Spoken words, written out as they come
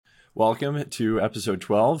Welcome to episode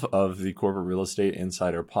 12 of the Corporate Real Estate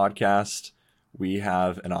Insider podcast. We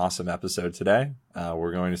have an awesome episode today.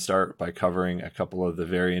 We're going to start by covering a couple of the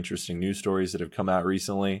very interesting news stories that have come out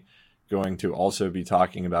recently. Going to also be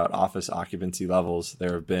talking about office occupancy levels.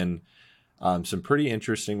 There have been some pretty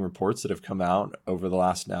interesting reports that have come out over the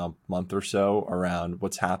last now month or so around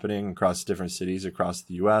what's happening across different cities across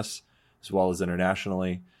the U.S. as well as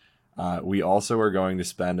internationally. We also are going to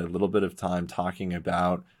spend a little bit of time talking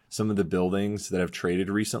about some of the buildings that have traded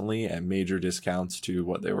recently at major discounts to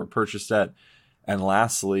what they were purchased at. And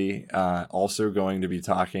lastly, also going to be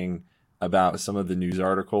talking about some of the news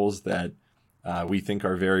articles that we think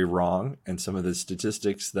are very wrong and some of the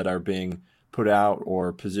statistics that are being put out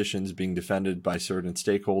or positions being defended by certain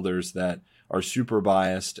stakeholders that are super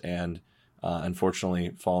biased and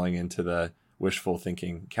unfortunately falling into the wishful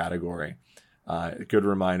thinking category. A good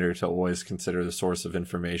reminder to always consider the source of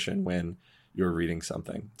information when you're reading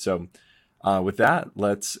something. So with that,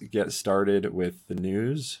 let's get started with the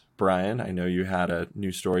news. Brian, I know you had a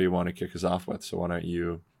news story you want to kick us off with, so why don't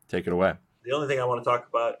you take it away? The only thing I want to talk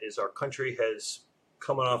about is our country has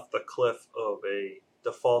come off the cliff of a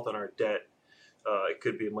default on our debt. It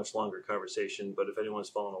could be a much longer conversation, but if anyone's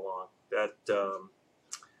following along, that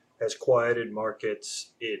has quieted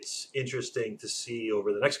markets. It's interesting to see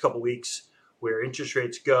over the next couple of weeks where interest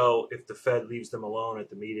rates go if the Fed leaves them alone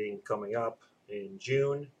at the meeting coming up in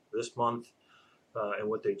June this month, and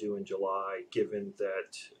what they do in July, given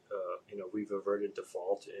that we've averted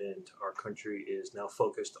default and our country is now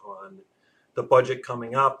focused on the budget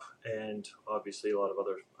coming up and obviously a lot of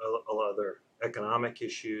other economic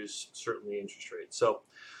issues, certainly interest rates. So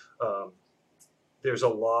there's a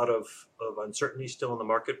lot of uncertainty still in the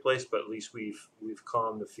marketplace, but at least we've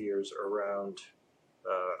calmed the fears around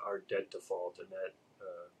our debt default and that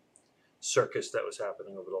circus that was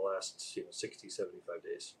happening over the last 60, 75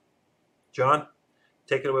 days. John,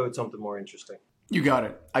 take it away with something more interesting. You got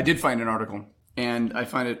it. I did find an article, and I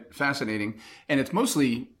find it fascinating. And it's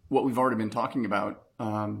mostly what we've already been talking about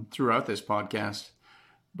throughout this podcast.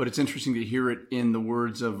 But it's interesting to hear it in the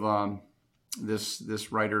words of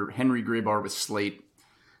this writer, Henry Graybar with Slate.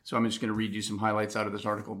 So I'm just going to read you some highlights out of this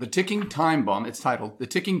article. The Ticking Time Bomb. It's titled The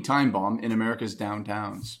Ticking Time Bomb in America's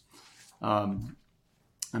Downtowns.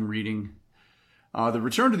 I'm reading. The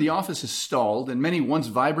return to the office has stalled, and many once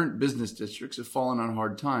vibrant business districts have fallen on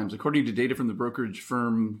hard times. According to data from the brokerage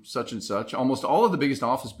firm such and such, almost all of the biggest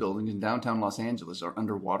office buildings in downtown Los Angeles are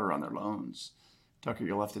underwater on their loans. Tucker,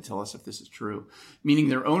 you'll have to tell us if this is true. Meaning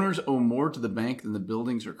their owners owe more to the bank than the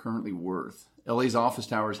buildings are currently worth. LA's office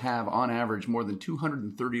towers have, on average, more than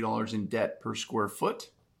 $230 in debt per square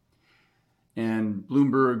foot. And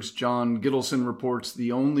Bloomberg's John Gittleson reports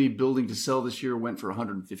the only building to sell this year went for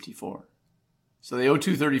 $154. So they owe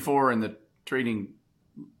 $234 and the trading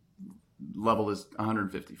level is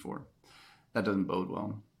 $154. That doesn't bode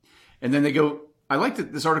well. And then they go, I like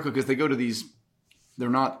this article because they go to these, they're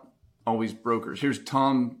not always brokers. Here's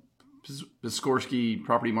Tom Piskorski,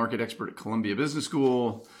 property market expert at Columbia Business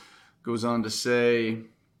School, goes on to say,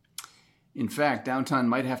 in fact, downtown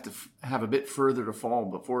might have to have a bit further to fall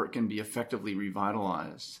before it can be effectively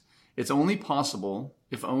revitalized. It's only possible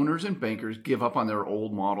if owners and bankers give up on their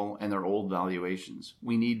old model and their old valuations.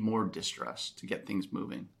 We need more distress to get things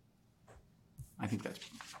moving. I think that's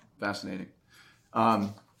fascinating.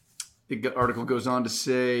 The article goes on to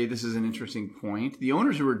say, this is an interesting point. The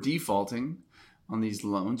owners who are defaulting on these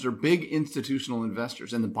loans are big institutional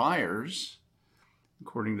investors, and the buyers,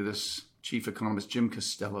 according to this chief economist Jim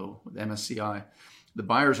Costello with MSCI, the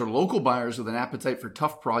buyers are local buyers with an appetite for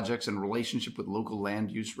tough projects and relationship with local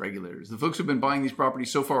land use regulators. The folks who've been buying these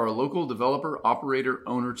properties so far are local developer, operator,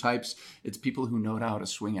 owner types. It's people who know how to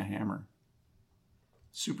swing a hammer.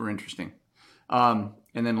 Super interesting. And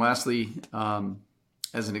then lastly,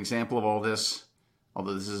 as an example of all this,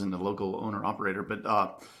 although this isn't a local owner operator,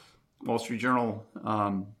 but Wall Street Journal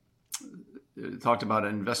talked about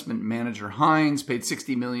an investment manager, Hines, paid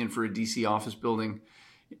 $60 million for a DC office building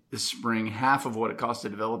this spring, half of what it cost to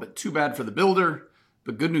develop it. Too bad for the builder,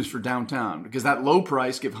 but good news for downtown, because that low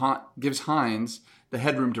price gives Hines the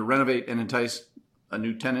headroom to renovate and entice a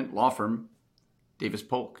new tenant, law firm, Davis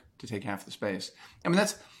Polk, to take half the space. I mean,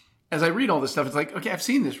 that's, as I read all this stuff, it's like, okay, I've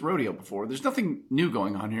seen this rodeo before. There's nothing new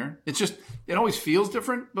going on here. It's just, it always feels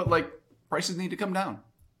different, but like prices need to come down.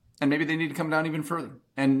 And maybe they need to come down even further.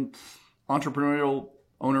 And entrepreneurial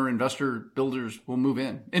owner, investor, builders will move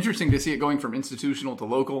in. Interesting to see it going from institutional to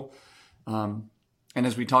local. And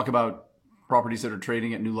as we talk about properties that are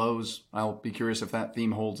trading at new lows, I'll be curious if that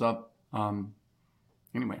theme holds up.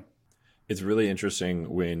 Anyway. It's really interesting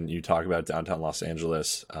when you talk about downtown Los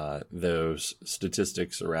Angeles, those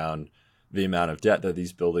statistics around the amount of debt that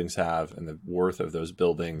these buildings have and the worth of those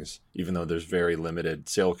buildings, even though there's very limited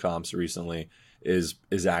sale comps recently, is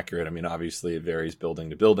accurate. I mean, obviously it varies building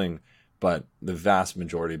to building, but the vast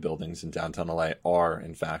majority of buildings in downtown LA are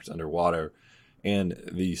in fact underwater. And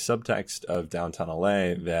the subtext of downtown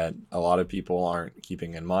LA that a lot of people aren't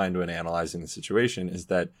keeping in mind when analyzing the situation is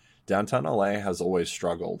that downtown LA has always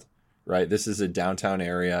struggled, right? This is a downtown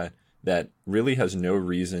area that really has no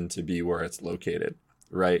reason to be where it's located,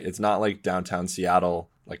 right? It's not like downtown Seattle,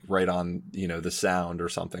 like right on, the Sound or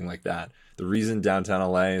something like that. The reason downtown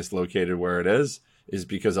LA is located where it is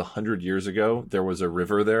because 100 years ago, there was a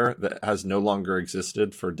river there that has no longer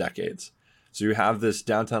existed for decades. So you have this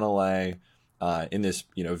downtown LA in this,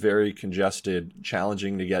 very congested,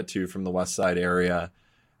 challenging to get to from the West Side area.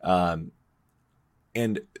 And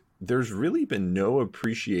there's really been no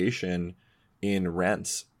appreciation in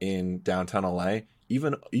rents in downtown LA,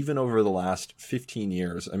 even over the last 15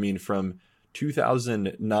 years. I mean, from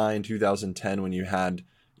 2009, 2010, when you had,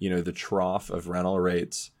 the trough of rental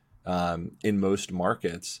rates in most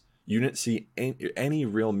markets, you didn't see any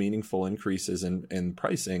real meaningful increases in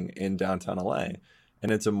pricing in downtown LA.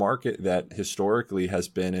 And it's a market that historically has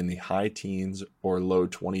been in the high teens or low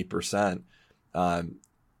 20%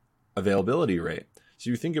 availability rate. So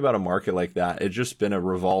you think about a market like that, it's just been a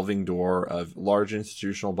revolving door of large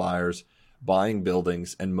institutional buyers buying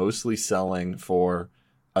buildings and mostly selling for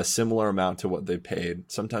a similar amount to what they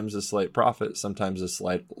paid, sometimes a slight profit, sometimes a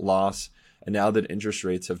slight loss. And now that interest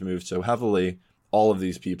rates have moved so heavily, all of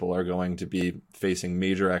these people are going to be facing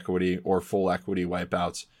major equity or full equity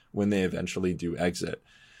wipeouts when they eventually do exit.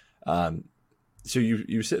 So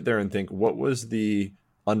you sit there and think, what was the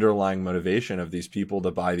underlying motivation of these people to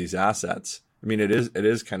buy these assets? I mean, it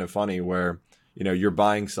is kind of funny where, you're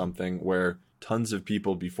buying something where tons of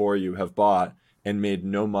people before you have bought and made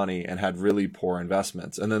no money and had really poor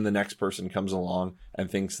investments. And then the next person comes along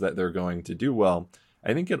and thinks that they're going to do well.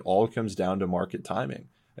 I think it all comes down to market timing.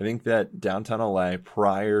 I think that downtown LA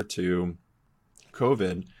prior to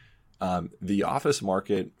COVID, the office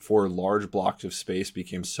market for large blocks of space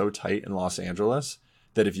became so tight in Los Angeles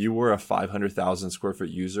that if you were a 500,000 square foot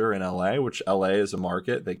user in LA, which LA is a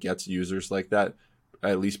market that gets users like that,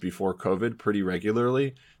 at least before COVID, pretty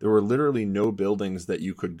regularly, there were literally no buildings that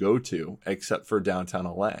you could go to except for downtown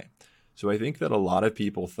LA. So I think that a lot of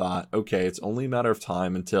people thought, okay, it's only a matter of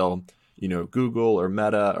time until, Google or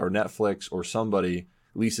Meta or Netflix or somebody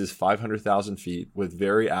leases 500,000 feet with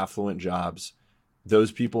very affluent jobs.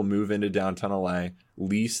 Those people move into downtown LA,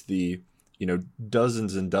 lease the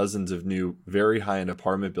dozens and dozens of new, very high-end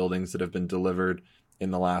apartment buildings that have been delivered in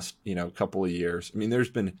the last, couple of years. I mean, there's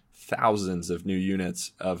been thousands of new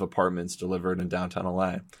units of apartments delivered in downtown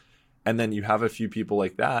LA. And then you have a few people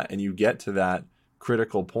like that, and you get to that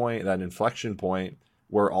critical point, that inflection point,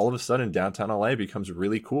 where all of a sudden downtown LA becomes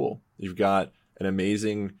really cool. You've got an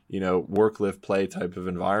amazing, work, live, play type of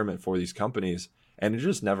environment for these companies. And it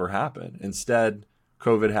just never happened. Instead,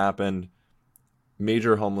 COVID happened.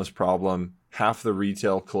 Major homeless problem, half the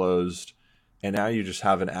retail closed, and now you just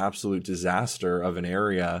have an absolute disaster of an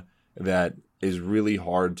area that is really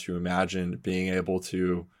hard to imagine being able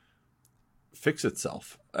to fix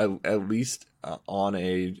itself, at least on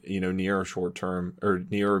a near short term or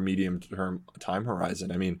near or medium term time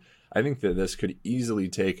horizon. I mean, I think that this could easily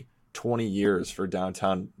take 20 years for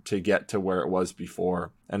downtown to get to where it was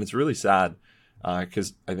before, and it's really sad.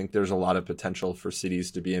 Because I think there's a lot of potential for cities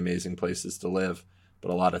to be amazing places to live, but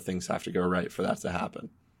a lot of things have to go right for that to happen.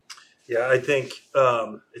 Yeah, I think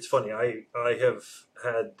it's funny. I have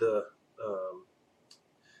had the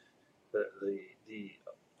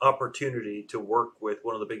opportunity to work with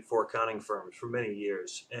one of the big four accounting firms for many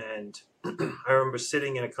years, and I remember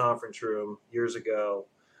sitting in a conference room years ago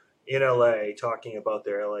in LA talking about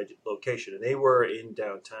their LA location, and they were in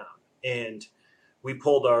downtown, and we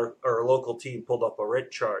pulled our local team pulled up a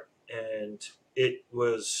rent chart, and it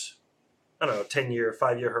was, 10-year,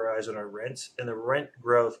 5-year horizon on rents, and the rent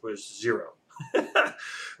growth was zero.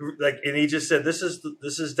 And he just said, this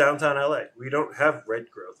is downtown LA. We don't have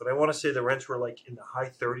rent growth. And I want to say the rents were like in the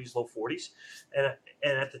high 30s, low 40s. And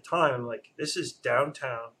at the time, I'm like, this is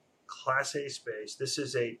downtown Class A space. This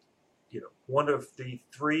is one of the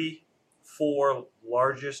 3-4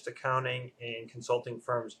 largest accounting and consulting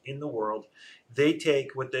firms in the world. They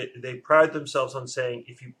take what they pride themselves on saying,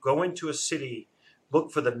 if you go into a city,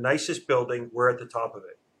 look for the nicest building, we're at the top of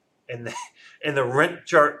it. And the rent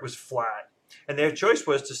chart was flat. And their choice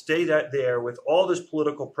was to stay there with all this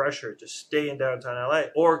political pressure to stay in downtown LA,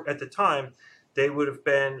 or at the time, they would have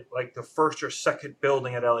been like the first or second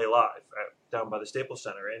building at LA Live down by the Staples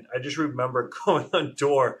Center. And I just remember going on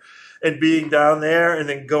tour and being down there and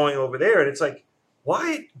then going over there. And it's like,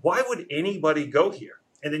 why would anybody go here?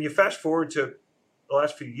 And then you fast forward to the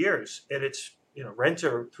last few years and it's, rents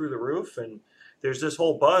are through the roof and there's this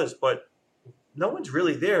whole buzz, but no one's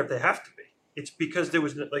really there if they have to be. It's because there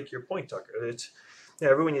was, like your point, Tucker, it's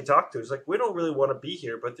everyone you talk to is like, we don't really want to be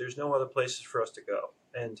here, but there's no other places for us to go.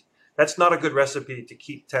 And that's not a good recipe to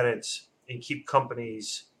keep tenants and keep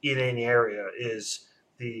companies in any area, is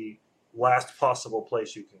the last possible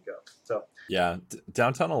place you can go. So yeah,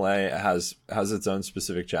 downtown LA has its own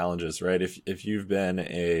specific challenges, right? If you've been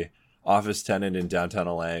a office tenant in downtown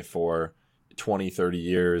LA for 20, 30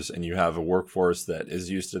 years and you have a workforce that is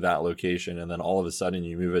used to that location, and then all of a sudden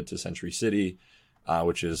you move it to Century City,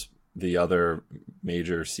 which is the other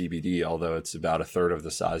major CBD, although it's about a third of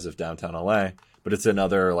the size of downtown LA, but it's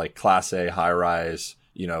another like Class A high rise,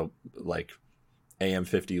 like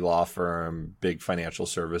AM50 law firm, big financial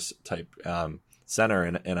service type center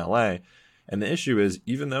in LA. And the issue is,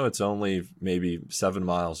 even though it's only maybe 7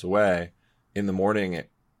 miles away, in the morning it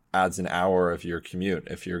adds an hour of your commute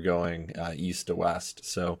if you're going east to west.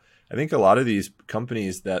 So I think a lot of these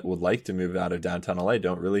companies that would like to move out of downtown LA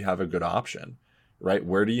don't really have a good option, right?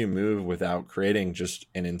 Where do you move without creating just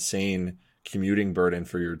an insane commuting burden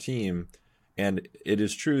for your team? And it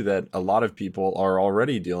is true that a lot of people are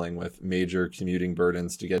already dealing with major commuting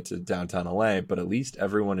burdens to get to downtown LA, but at least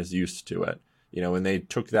everyone is used to it. When they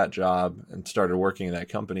took that job and started working in that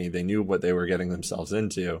company, they knew what they were getting themselves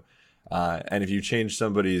into. And if you change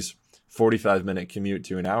somebody's 45-minute commute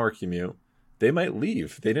to an hour commute, they might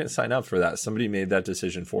leave. They didn't sign up for that. Somebody made that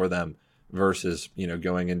decision for them versus,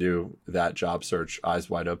 going into that job search eyes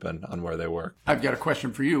wide open on where they work. I've got a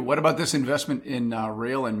question for you. What about this investment in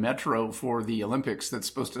rail and metro for the Olympics that's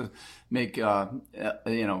supposed to make,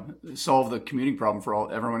 solve the commuting problem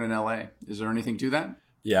for everyone in LA? Is there anything to that?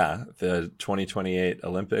 Yeah, the 2028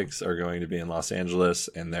 Olympics are going to be in Los Angeles,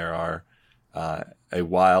 and there are a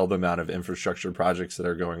wild amount of infrastructure projects that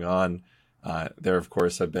are going on. There, of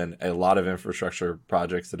course, have been a lot of infrastructure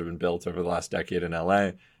projects that have been built over the last decade in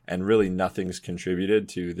LA, and really nothing's contributed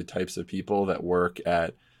to the types of people that work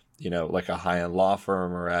at, like a high-end law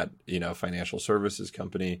firm or at, financial services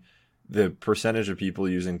company. The percentage of people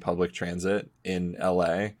using public transit in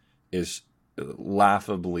LA is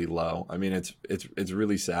laughably low. I mean, it's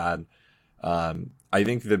really sad. I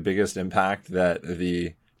think the biggest impact that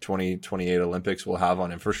the 2028 Olympics will have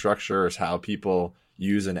on infrastructure is how people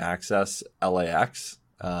use and access LAX,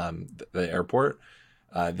 the airport.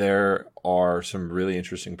 There are some really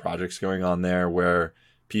interesting projects going on there where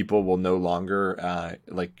people will no longer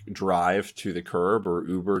drive to the curb or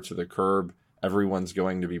Uber to the curb. Everyone's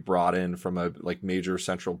going to be brought in from a major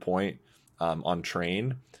central point on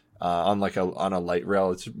train, on a light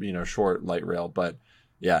rail. It's short light rail, but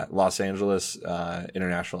yeah, Los Angeles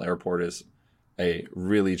International Airport is a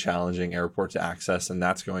really challenging airport to access, and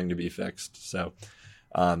that's going to be fixed. So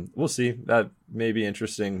we'll see. That may be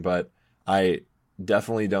interesting, but I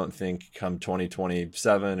definitely don't think come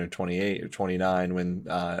 2027 or 28 or 29, when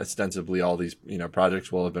ostensibly all these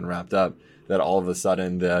projects will have been wrapped up, that all of a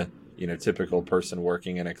sudden the typical person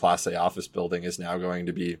working in a Class A office building is now going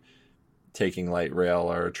to be taking light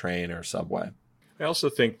rail or a train or subway. I also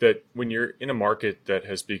think that when you're in a market that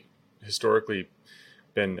has historically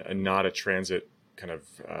been not a transit kind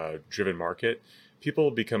of driven market,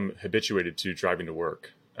 people become habituated to driving to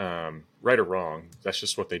work, right or wrong. That's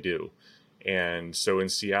just what they do. And so in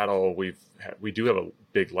Seattle, we do have a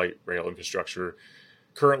big light rail infrastructure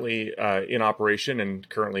currently in operation and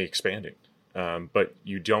currently expanding. But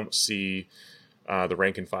you don't see the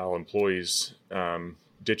rank and file employees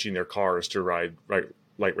ditching their cars to ride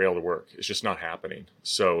light rail to work. It's just not happening.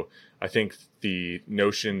 So I think the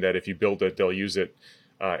notion that if you build it, they'll use it,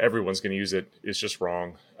 everyone's going to use it, is just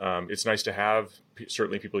wrong. It's nice to have.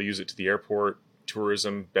 Certainly people use it to the airport.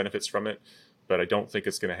 Tourism benefits from it. But I don't think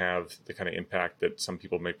it's going to have the kind of impact that some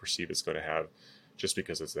people may perceive it's going to have just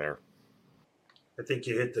because it's there. I think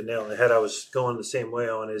you hit the nail on the head. I was going the same way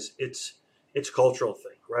on it's cultural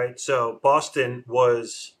thing, right? So Boston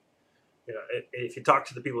was, if you talk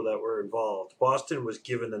to the people that were involved, Boston was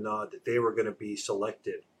given the nod that they were going to be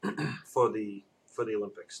selected for the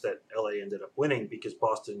Olympics, that LA ended up winning because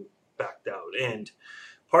Boston backed out. And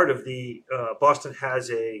part of the Boston has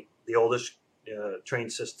the oldest train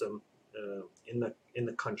system in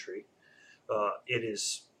the country. It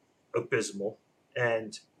is abysmal,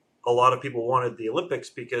 and a lot of people wanted the Olympics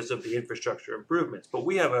because of the infrastructure improvements. But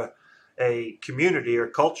we have a community or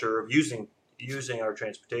culture of using using our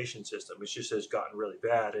transportation system. It just has gotten really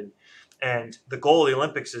bad. And the goal of the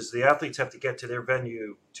Olympics is the athletes have to get to their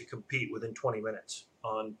venue to compete within 20 minutes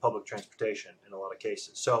on public transportation in a lot of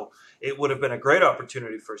cases. So it would have been a great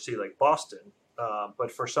opportunity for a city like Boston,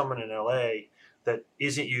 but for someone in LA that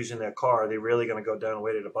isn't using their car, are they really going to go down and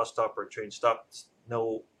wait at a bus stop or a train stop?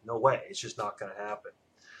 No way. It's just not going to happen.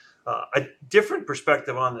 A different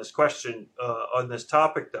perspective on this question, on this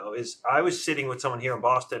topic, though, is I was sitting with someone here in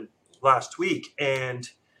Boston last week, and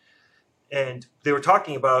they were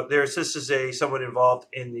talking about this is someone involved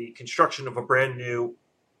in the construction of a brand new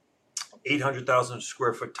 800,000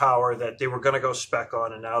 square foot tower that they were going to go spec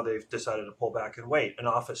on, and now they've decided to pull back and wait, an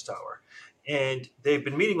office tower. And they've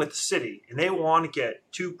been meeting with the city, and they want to get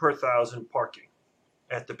 2 per 1,000 parking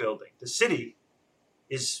at the building. The city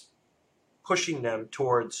is pushing them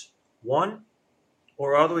towards 1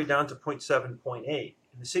 or all the way down to 0.7, 0.8.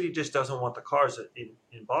 And the city just doesn't want the cars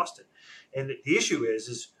in Boston. And the issue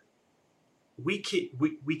is we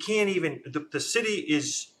can't even, the city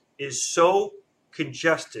is so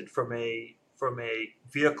congested from a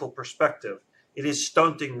vehicle perspective. It is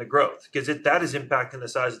stunting the growth because that is impacting the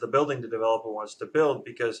size of the building the developer wants to build,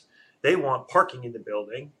 because they want parking in the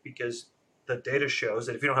building, because the data shows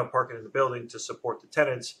that if you don't have parking in the building to support the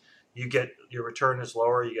tenants, your return is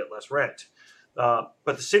lower, you get less rent. But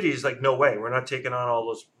the city is like, no way, we're not taking on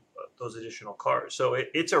all those additional cars. So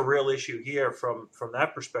it's a real issue here from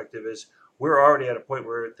that perspective. Is we're already at a point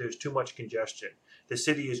where there's too much congestion. The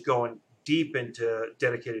city is going deep into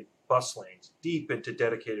dedicated bus lanes, deep into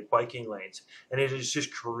dedicated biking lanes, and it has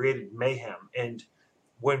just created mayhem. And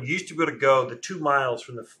when you used to be able to go the 2 miles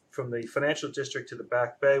from the financial district to the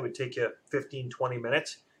Back Bay would take you 15, 20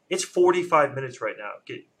 minutes. It's 45 minutes right now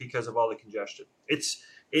because of all the congestion.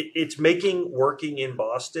 It's making working in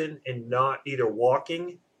Boston and not either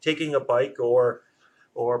walking, taking a bike, or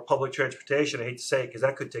public transportation. I hate to say it because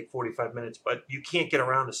that could take 45 minutes, but you can't get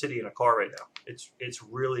around the city in a car right now. It's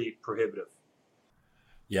really prohibitive.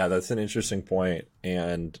 Yeah, that's an interesting point,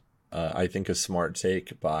 and I think a smart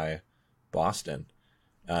take by Boston.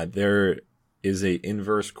 There is a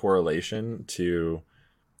inverse correlation to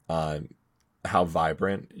how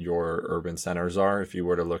vibrant your urban centers are if you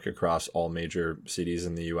were to look across all major cities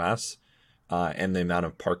in the U.S. And the amount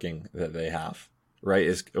of parking that they have, right?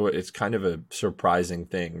 It's kind of a surprising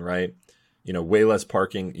thing, right? Way less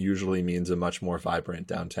parking usually means a much more vibrant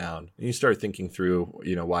downtown. And you start thinking through,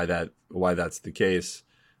 why that's the case,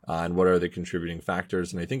 and what are the contributing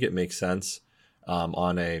factors. And I think it makes sense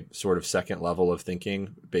on a sort of second level of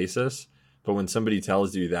thinking basis. But when somebody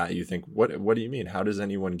tells you that, you think, what do you mean? How does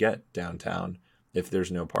anyone get downtown if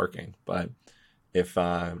there's no parking? But if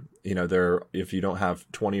if you don't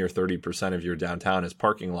have 20 or 30% of your downtown as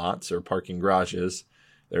parking lots or parking garages,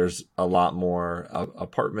 there's a lot more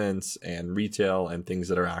apartments and retail and things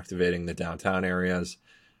that are activating the downtown areas.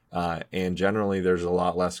 And generally, there's a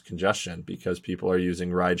lot less congestion because people are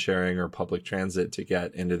using ride sharing or public transit to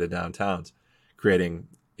get into the downtowns, creating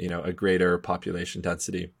a greater population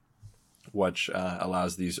density, which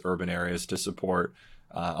allows these urban areas to support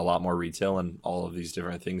a lot more retail and all of these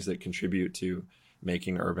different things that contribute to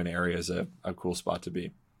making urban areas a cool spot to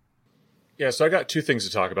be. Yeah, so I got 2 things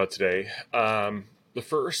to talk about today. The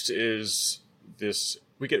first is this: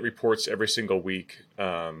 we get reports every single week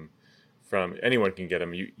from anyone can get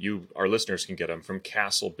them. Our listeners can get them from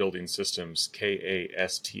Castle Building Systems,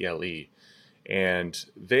 KASTLE. And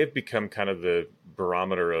they've become kind of the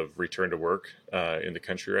barometer of return to work in the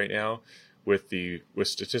country right now with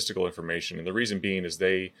statistical information. And the reason being is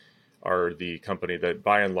they are the company that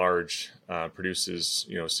by and large produces,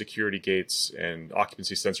 security gates and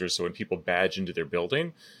occupancy sensors. So when people badge into their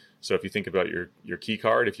building, so if you think about your key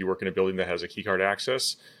card, if you work in a building that has a key card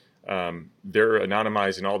access, they're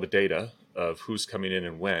anonymizing all the data of who's coming in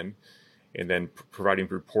and when, and then providing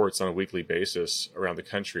reports on a weekly basis around the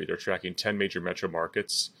country. They're tracking 10 major metro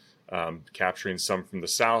markets, capturing some from the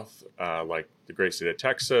South, like the great state of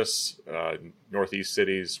Texas, Northeast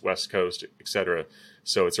cities, West Coast, et cetera.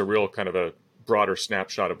 So it's a real kind of a broader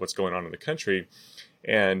snapshot of what's going on in the country.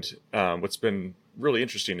 And what's been really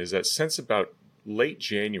interesting is that since about late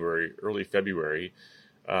January, early February,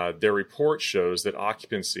 their report shows that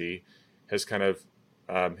occupancy has kind of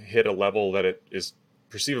hit a level that it is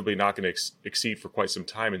perceivably not going to exceed for quite some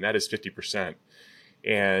time, and that is 50%.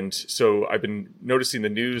 And so I've been noticing the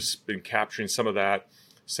news been capturing some of that,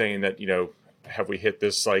 saying that, have we hit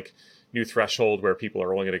this like new threshold where people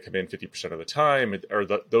are only going to come in 50% of the time, or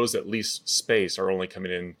those that lease space are only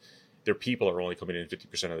coming in, their people are only coming in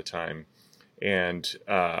 50% of the time. And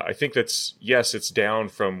I think that's, yes, it's down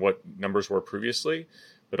from what numbers were previously,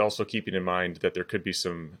 but also keeping in mind that there could be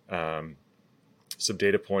some some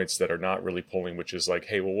data points that are not really pulling, which is like,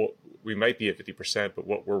 hey, well, we might be at 50%, but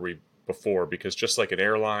what were we before? Because just like an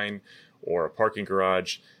airline or a parking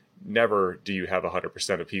garage, never do you have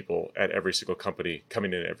 100% of people at every single company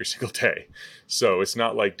coming in every single day. So it's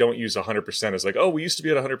not like, don't use 100% as like, oh, we used to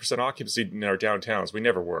be at 100% occupancy in our downtowns. We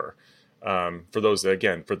never were. For those that,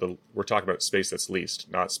 again, we're talking about space that's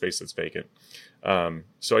leased, not space that's vacant.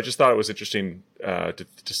 So I just thought it was interesting to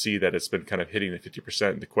see that it's been kind of hitting the 50%.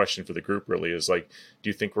 And the question for the group really is like,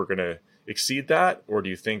 do you think we're going to exceed that? Or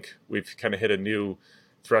do you think we've kind of hit a new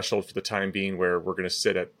threshold for the time being where we're going to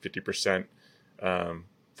sit at 50%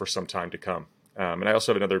 for some time to come? And I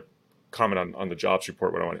also have another comment on the jobs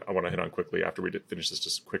report I want to hit on quickly after we finish this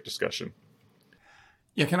just quick discussion.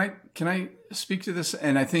 Yeah, can I speak to this?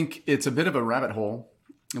 And I think it's a bit of a rabbit hole,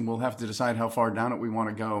 and we'll have to decide how far down it we want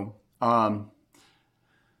to go.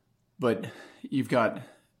 But you've got,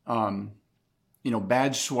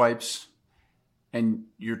 badge swipes, and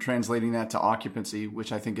you're translating that to occupancy,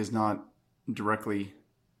 which I think is not directly,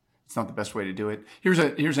 it's not the best way to do it. Here's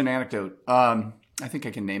an anecdote. I think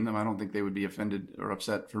I can name them. I don't think they would be offended or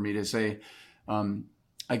upset for me to say.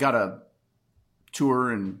 I got a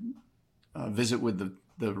tour and visit with the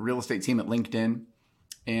real estate team at LinkedIn,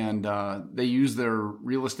 and they use their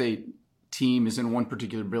real estate team is in one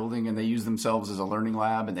particular building, and they use themselves as a learning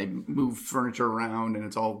lab, and they move furniture around, and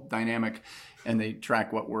it's all dynamic, and they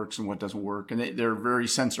track what works and what doesn't work, and they're very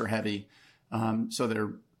sensor heavy, so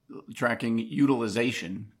they're tracking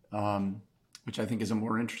utilization, which I think is a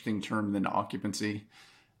more interesting term than occupancy,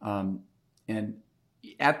 and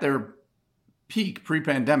at their peak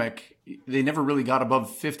pre-pandemic, they never really got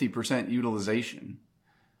above 50% utilization,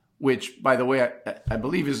 which, by the way, I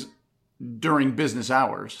believe is during business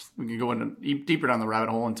hours. We can go into deeper down the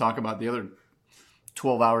rabbit hole and talk about the other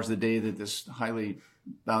 12 hours of the day that this highly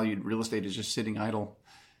valued real estate is just sitting idle.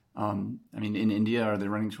 In India, are they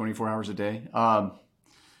running 24 hours a day?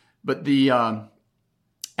 But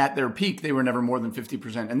at their peak, they were never more than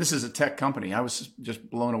 50%. And this is a tech company. I was just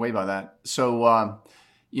blown away by that. So,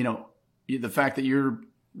 the fact that you're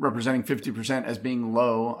representing 50% as being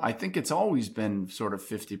low, I think it's always been sort of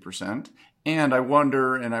 50%. And I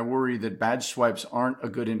wonder and I worry that badge swipes aren't a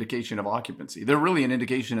good indication of occupancy. They're really an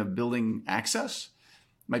indication of building access.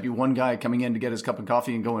 Might be one guy coming in to get his cup of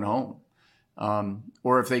coffee and going home.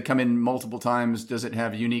 Or if they come in multiple times, does it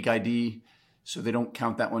have unique ID so they don't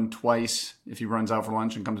count that one twice if he runs out for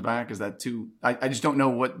lunch and comes back? Is that too? I just don't know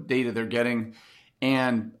what data they're getting.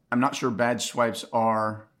 And I'm not sure badge swipes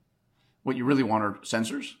are what you really want are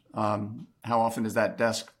sensors. How often is that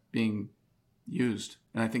desk being used?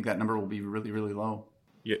 And I think that number will be really, really low.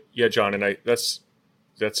 Yeah, John, and that's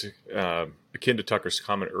akin to Tucker's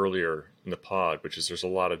comment earlier in the pod, which is there's a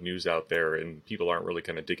lot of news out there, and people aren't really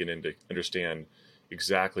kind of digging in to understand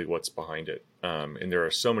exactly what's behind it. And there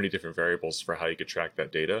are so many different variables for how you could track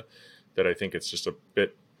that data that I think it's just a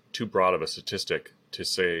bit too broad of a statistic to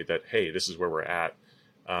say that, hey, this is where we're at.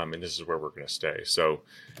 And this is where we're going to stay. So,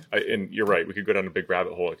 and you're right, we could go down a big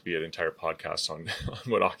rabbit hole. It could be an entire podcast on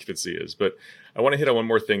what occupancy is. But I want to hit on one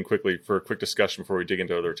more thing quickly for a quick discussion before we dig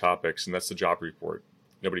into other topics, and that's the job report.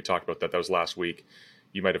 Nobody talked about that. That was last week.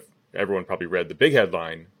 Everyone probably read the big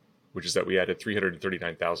headline, which is that we added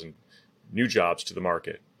 339,000 new jobs to the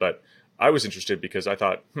market. But I was interested because I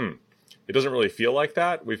thought, it doesn't really feel like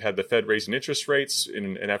that. We've had the Fed raising interest rates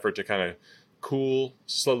in an effort to kind of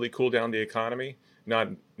slowly cool down the economy, not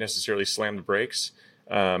necessarily slam the brakes.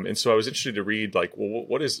 And so I was interested to read,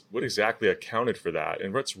 what exactly accounted for that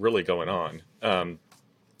and what's really going on.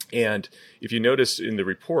 And if you notice in the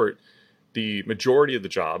report, the majority of the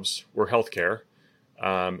jobs were healthcare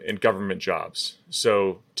and government jobs.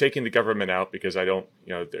 So taking the government out, because I'm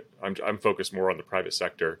focused more on the private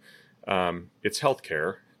sector. It's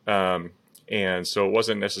healthcare. And so it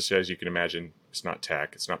wasn't necessarily, as you can imagine, it's not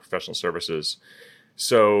tech, it's not professional services.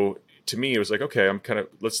 So to me, it was like, okay,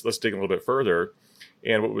 let's dig a little bit further.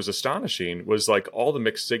 And what was astonishing was all the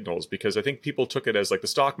mixed signals, because I think people took it as the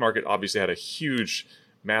stock market obviously had a huge,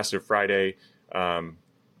 massive Friday. By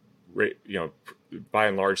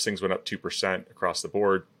and large, things went up 2% across the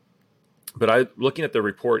board. But looking at the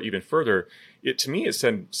report even further, it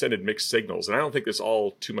sended mixed signals. And I don't think it's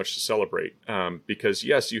all too much to celebrate, because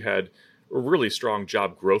yes, you had a really strong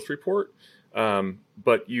job growth report.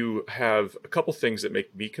 But you have a couple things that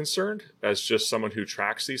make me concerned as just someone who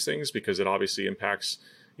tracks these things, because it obviously impacts,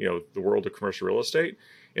 the world of commercial real estate.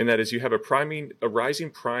 And that is, you have a rising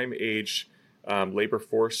prime age labor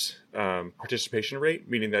force participation rate,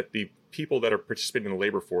 meaning that the people that are participating in the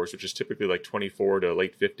labor force, which is typically 24 to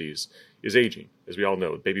late 50s, is aging, as we all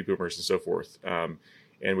know, baby boomers and so forth.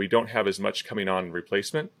 And we don't have as much coming on in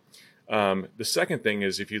replacement. The second thing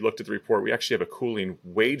is, if you looked at the report, we actually have a cooling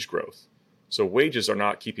wage growth. So wages are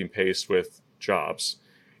not keeping pace with jobs.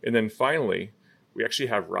 And then finally, we actually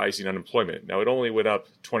have rising unemployment. Now, it only went up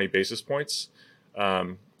 20 basis points.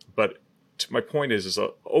 But my point is an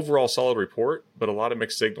overall solid report, but a lot of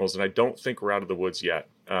mixed signals. And I don't think we're out of the woods yet.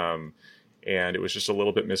 And it was just a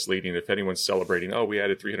little bit misleading. If anyone's celebrating, oh, we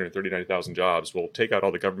added 339,000 jobs, we'll take out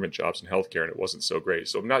all the government jobs in healthcare, and it wasn't so great.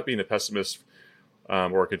 So I'm not being a pessimist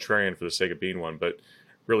or a contrarian for the sake of being one, but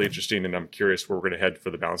really interesting. And I'm curious where we're going to head for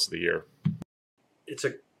the balance of the year. It's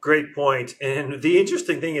a great point. And the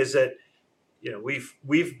interesting thing is that,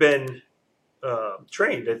 we've been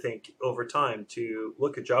trained, I think, over time to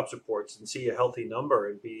look at jobs reports and see a healthy number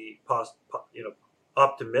and be,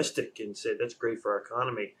 optimistic and say that's great for our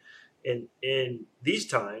economy. And in these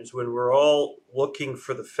times when we're all looking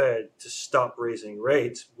for the Fed to stop raising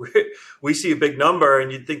rates, we see a big number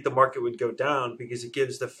and you'd think the market would go down because it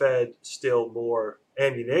gives the Fed still more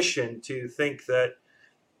ammunition to think that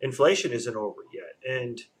inflation isn't over yet.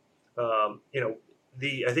 And,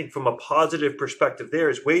 I think from a positive perspective there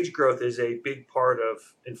is wage growth is a big part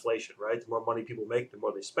of inflation, right? The more money people make, the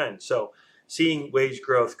more they spend. So seeing wage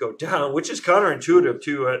growth go down, which is counterintuitive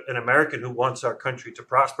to an American who wants our country to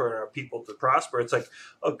prosper and our people to prosper. It's like,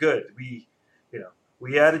 oh, good.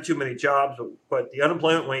 We added too many jobs, but the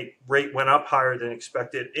unemployment rate went up higher than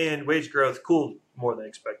expected and wage growth cooled more than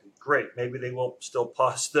expected. Great. Maybe they will still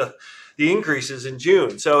pause the increases in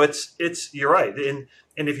June. So it's you're right.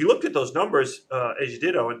 And if you looked at those numbers, as you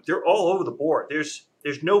did, Owen, they're all over the board. There's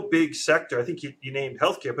no big sector. I think you named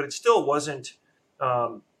healthcare, but it still wasn't.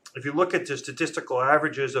 If you look at the statistical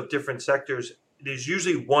averages of different sectors, there's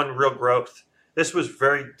usually one real growth. This was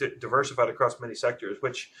very diversified across many sectors,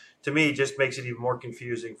 which to me just makes it even more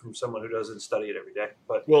confusing from someone who doesn't study it every day.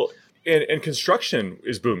 But and construction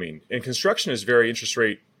is booming, and construction is very interest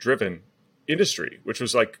rate driven industry, which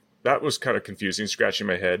was that was kind of confusing, scratching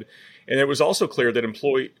my head. And it was also clear that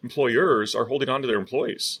employers are holding on to their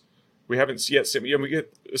employees. We haven't yet seen, we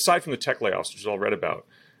get, aside from the tech layoffs, which is all read about.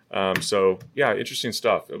 So yeah, interesting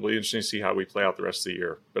stuff. It'll be interesting to see how we play out the rest of the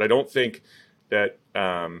year. But I don't think that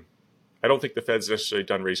the Fed's necessarily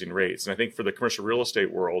done raising rates. And I think for the commercial real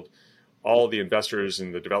estate world, all the investors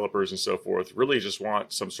and the developers and so forth really just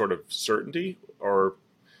want some sort of certainty or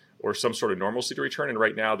some sort of normalcy to return. And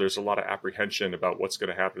right now there's a lot of apprehension about what's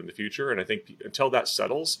going to happen in the future. And I think until that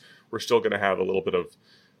settles, we're still going to have a little bit of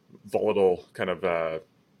volatile kind of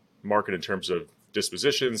market in terms of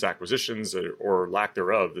dispositions, acquisitions, or lack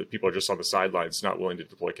thereof, that people are just on the sidelines, not willing to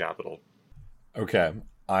deploy capital. Okay.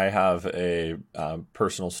 I have a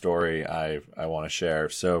personal story I want to share.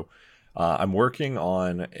 So I'm working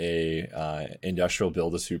on a industrial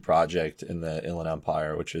build-to-suit project in the Inland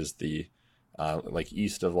Empire, which is the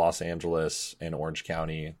east of Los Angeles and Orange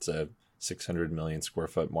County. It's a 600 million square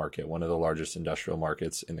foot market, one of the largest industrial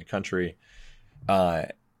markets in the country.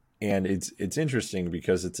 And it's interesting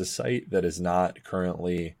because it's a site that is not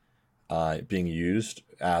currently being used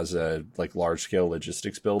as a large scale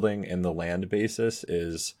logistics building, and the land basis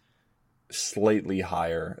is slightly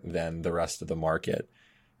higher than the rest of the market.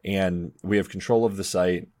 And we have control of the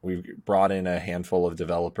site. We've brought in a handful of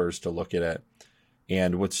developers to look at it.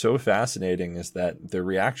 And what's so fascinating is that the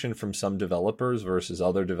reaction from some developers versus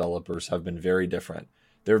other developers have been very different.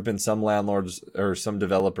 There have been some landlords or some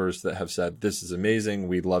developers that have said, this is amazing,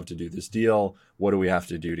 we'd love to do this deal. What do we have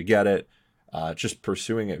to do to get it? Just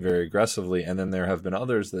pursuing it very aggressively. And then there have been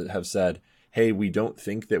others that have said, hey, we don't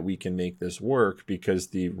think that we can make this work because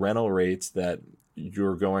the rental rates that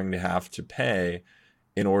you're going to have to pay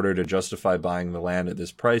in order to justify buying the land at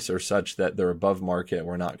this price are such that they're above market.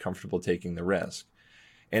 We're not comfortable taking the risk.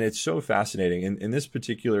 And it's so fascinating. In this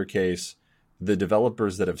particular case, the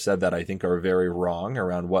developers that have said that, I think, are very wrong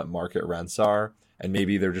around what market rents are. And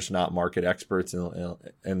maybe they're just not market experts in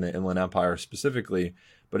the Inland Empire specifically.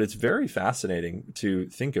 But it's very fascinating to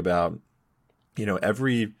think about,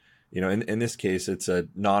 in this case, it's a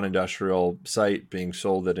non-industrial site being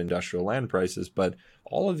sold at industrial land prices. But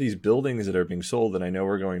all of these buildings that are being sold, and I know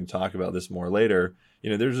we're going to talk about this more later,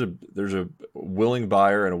 there's a willing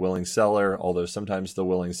buyer and a willing seller, although sometimes the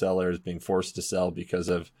willing seller is being forced to sell because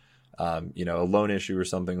of a loan issue or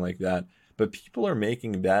something like that. But people are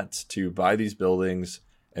making bets to buy these buildings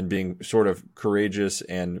and being sort of courageous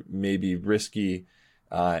and maybe risky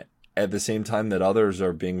at the same time that others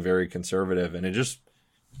are being very conservative. And it's just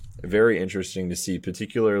very interesting to see,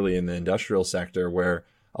 particularly in the industrial sector, where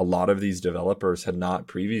a lot of these developers had not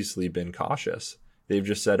previously been cautious. They've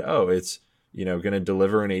just said, oh, it's going to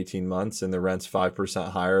deliver in 18 months and the rent's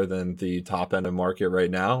 5% higher than the top end of market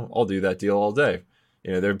right now. I'll do that deal all day.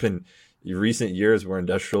 There have been recent years where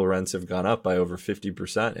industrial rents have gone up by over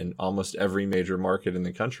 50% in almost every major market in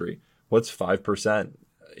the country. What's 5%,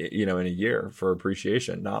 in a year for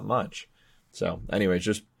appreciation? Not much. So anyway,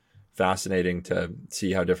 just fascinating to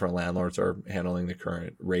see how different landlords are handling the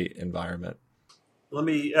current rate environment. Let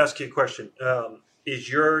me ask you a question.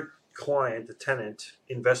 Is your client, the tenant,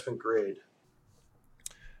 investment grade?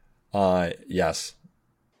 Yes.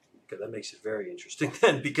 Okay, that makes it very interesting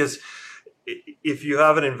then, because if you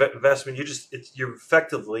have an investment, you're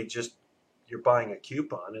effectively just you're buying a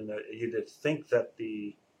coupon, and you'd think that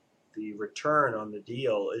the return on the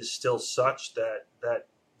deal is still such that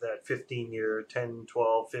 15-year, 10,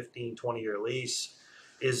 12, 15, 20-year lease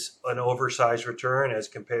is an oversized return as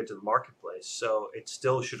compared to the marketplace. So it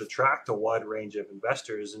still should attract a wide range of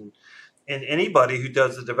investors, and anybody who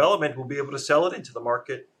does the development will be able to sell it into the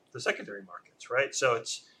market, the secondary markets, right? So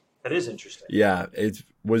that is interesting. Yeah, it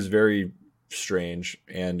was very strange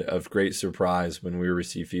and of great surprise when we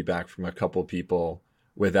received feedback from a couple people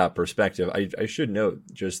with that perspective. I should note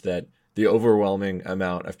just that the overwhelming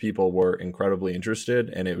amount of people were incredibly interested,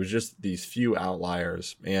 and it was just these few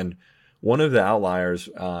outliers. And one of the outliers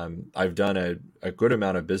I've done a good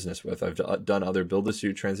amount of business with. I've done other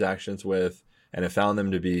build-to-suit transactions with, and have found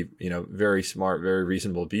them to be, very smart, very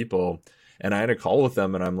reasonable people. And I had a call with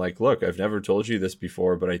them, and I'm like, look, I've never told you this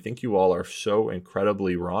before, but I think you all are so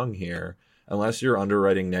incredibly wrong here. Unless you're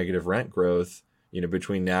underwriting negative rent growth,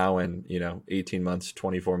 between now and, 18 months,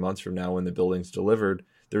 24 months from now when the building's delivered,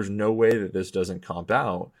 there's no way that this doesn't comp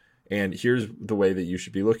out. And here's the way that you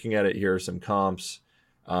should be looking at it. Here are some comps.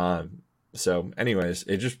 So anyways,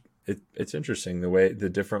 it's interesting the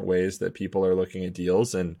different ways that people are looking at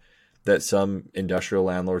deals, and that some industrial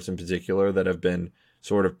landlords in particular that have been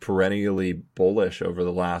sort of perennially bullish over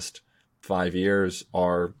the last 5 years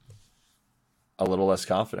are a little less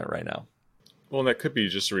confident right now. Well, and that could be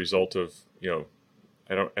just a result of, I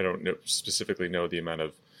don't specifically know the amount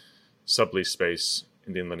of sublease space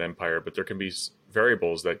in the Inland Empire, but there can be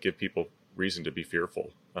variables that give people reason to be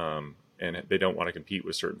fearful. And they don't want to compete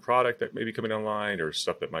with certain product that may be coming online or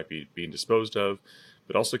stuff that might be being disposed of.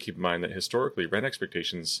 But also keep in mind that historically rent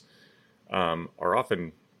expectations are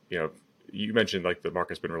often, you mentioned like the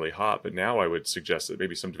market's been really hot, but now I would suggest that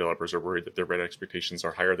maybe some developers are worried that their rent expectations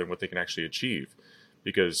are higher than what they can actually achieve,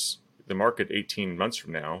 because the market 18 months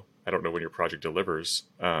from now, I don't know when your project delivers,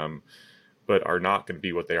 but are not going to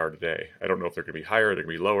be what they are today. I don't know if they're going to be higher, they're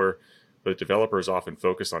going to be lower, but developers often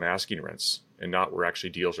focus on asking rents and not where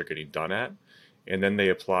actually deals are getting done at. And then they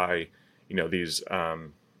apply, these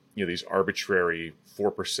arbitrary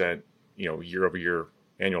 4%, year over year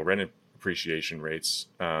annual rent appreciation rates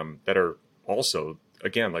that are also,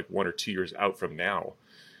 again, like 1 or 2 years out from now.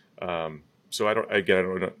 So I don't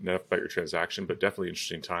know enough about your transaction, but definitely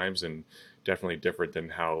interesting times, and definitely different than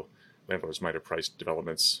how landlords might have priced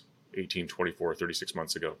developments 18, 24, 36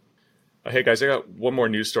 months ago. Hey guys, I got one more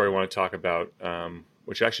news story I want to talk about,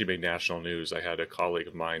 which actually made national news. I had a colleague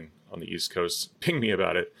of mine on the East Coast ping me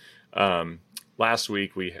about it. Last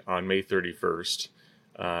week, on May 31st,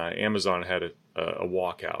 Amazon had a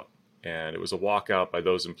walkout, and it was a walkout by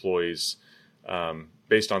those employees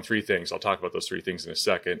based on 3 things. I'll talk about those 3 things in a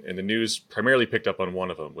second. And the news primarily picked up on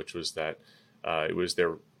one of them, which was that it was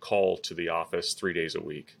their call to the office 3 days a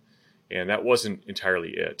week. And that wasn't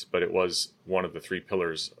entirely it, but it was one of the 3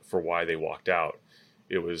 pillars for why they walked out.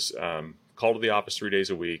 It was call to the office 3 days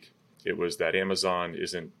a week. It was that Amazon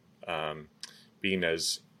isn't they're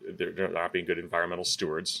not being good environmental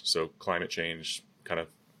stewards, so climate change kind of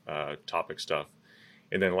topic stuff.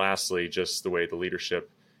 And then lastly, just the way the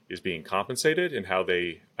leadership is being compensated and how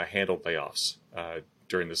they handled layoffs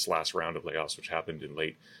during this last round of layoffs, which happened in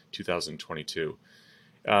late 2022.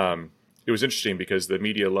 It was interesting because the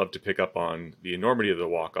media loved to pick up on the enormity of the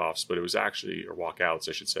walk-offs, but it was actually, or walkouts,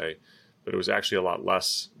 I should say, but it was actually a lot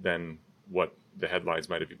less than what the headlines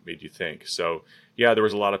might have made you think. So yeah, there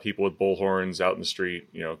was a lot of people with bullhorns out in the street,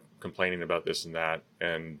 complaining about this and that.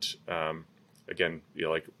 And again,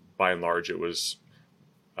 like by and large, it was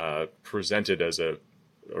presented as a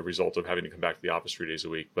result of having to come back to the office 3 days a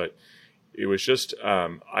week. But it was just,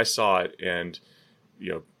 I saw it, and,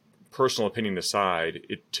 personal opinion aside,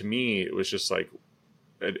 to me, it was just like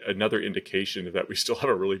another indication that we still have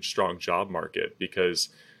a really strong job market, because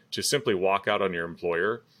to simply walk out on your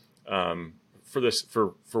employer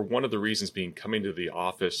for one of the reasons being coming to the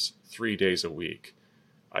office 3 days a week,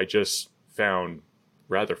 I just found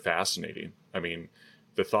rather fascinating. I mean,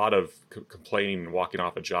 the thought of complaining and walking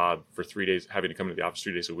off a job for 3 days, having to come to the office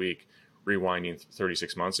 3 days a week, rewinding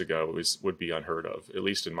 36 months ago would be unheard of, at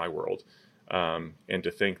least in my world. And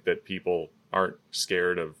to think that people aren't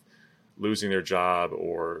scared of losing their job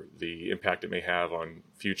or the impact it may have on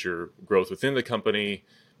future growth within the company,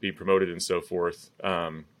 being promoted and so forth,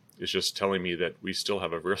 is just telling me that we still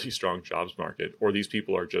have a really strong jobs market, or these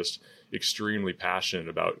people are just extremely passionate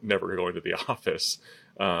about never going to the office.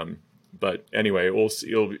 But anyway, we'll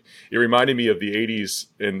see. It reminded me of the 80s,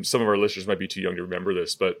 and some of our listeners might be too young to remember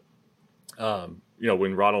this, but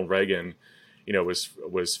when Ronald Reagan,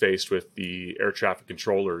 was faced with the air traffic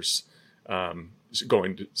controllers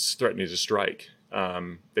threatening to strike.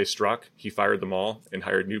 They struck, he fired them all and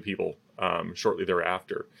hired new people shortly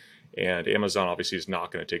thereafter. And Amazon obviously is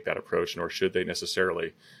not going to take that approach, nor should they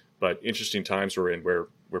necessarily. But interesting times we're in where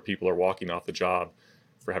people are walking off the job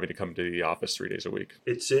for having to come to the office 3 days a week.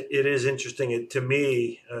 It is interesting. To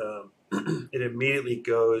me, it immediately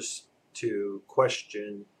goes to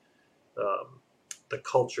question the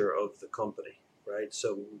culture of the company, right?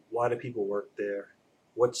 So why do people work there?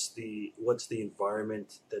 What's the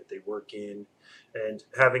environment that they work in? And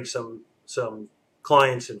having some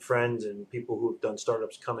clients and friends and people who have done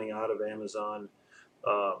startups coming out of Amazon,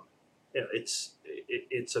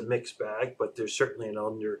 it's a mixed bag, but there's certainly an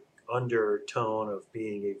undertone of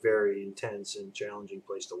being a very intense and challenging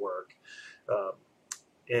place to work.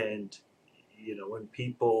 And when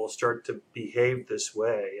people start to behave this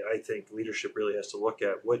way, I think leadership really has to look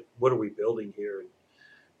at what are we building here?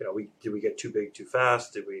 Did we get too big too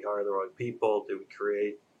fast? Did we hire the wrong people? Did we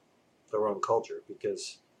create the wrong culture?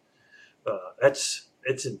 Because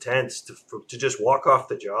it's intense to just walk off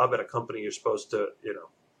the job at a company you're supposed to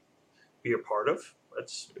be a part of.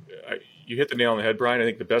 You hit the nail on the head, Brian. I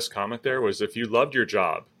think the best comment there was, if you loved your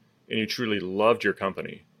job and you truly loved your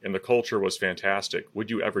company and the culture was fantastic, would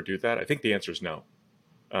you ever do that? I think the answer is no.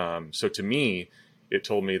 So to me, it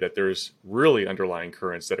told me that there's really underlying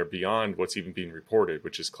currents that are beyond what's even being reported,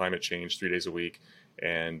 which is climate change 3 days a week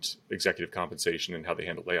and executive compensation and how they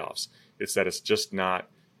handle layoffs. It's that it's just not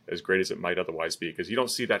as great as it might otherwise be, because you don't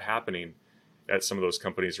see that happening at some of those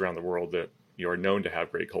companies around the world that are known to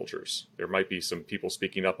have great cultures. There might be some people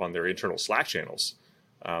speaking up on their internal Slack channels,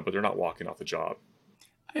 but they're not walking off the job.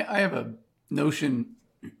 I have a notion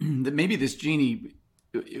that maybe this genie,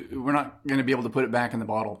 we're not going to be able to put it back in the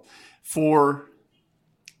bottle for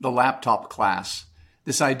the laptop class.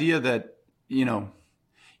 This idea that,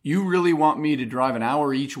 you really want me to drive an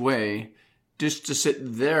hour each way just to sit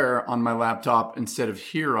there on my laptop instead of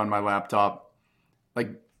here on my laptop. Like,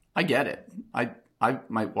 I get it. I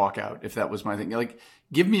might walk out if that was my thing. Like,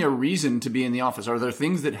 give me a reason to be in the office. Are there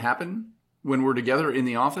things that happen when we're together in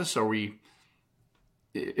the office?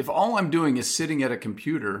 If all I'm doing is sitting at a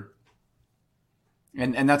computer,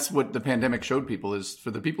 and that's what the pandemic showed people, is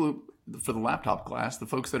for the laptop class, the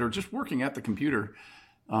folks that are just working at the computer,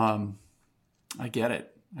 I get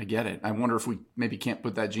it. I wonder if we maybe can't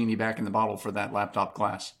put that genie back in the bottle for that laptop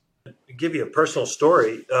class. I'll give you a personal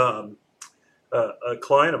story. A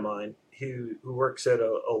client of mine who works at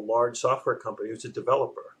a large software company, who's a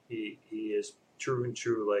developer. He is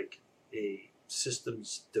true like a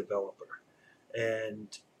systems developer, and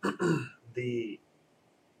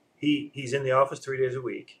he's in the office 3 days a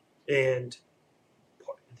week, and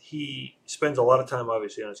he spends a lot of time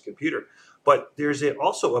obviously on his computer. But there's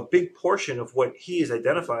also a big portion of what he is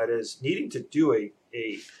identified as needing to do a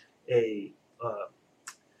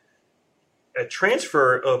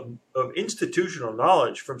transfer of institutional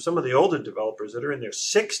knowledge from some of the older developers that are in their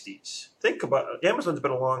 60s. Think about it. Amazon's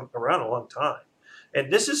been around a long time.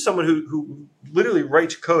 And this is someone who literally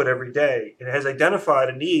writes code every day and has identified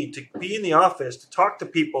a need to be in the office to talk to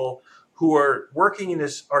people who are working in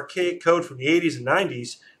this archaic code from the 80s and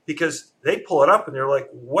 90s, because they pull it up and they're like,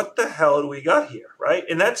 what the hell do we got here, right?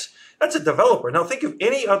 And that's a developer. Now think of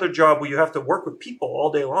any other job where you have to work with people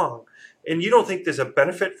all day long, and you don't think there's a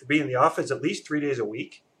benefit for being in the office at least 3 days a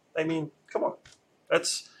week. I mean, come on.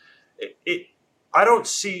 That's it. I don't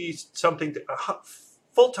see something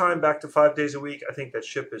full-time back to 5 days a week. I think that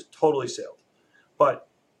ship is totally sailed. But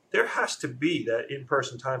there has to be that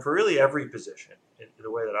in-person time for really every position in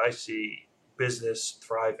the way that I see business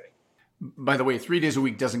thriving. By the way, 3 days a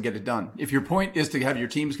week doesn't get it done. If your point is to have your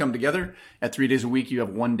teams come together, at 3 days a week, you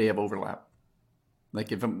have 1 day of overlap.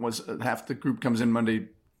 Like if it was half the group comes in Monday,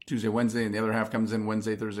 Tuesday, Wednesday, and the other half comes in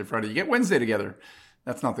Wednesday, Thursday, Friday, you get Wednesday together.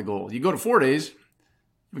 That's not the goal. You go to 4 days, you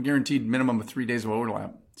have a guaranteed minimum of 3 days of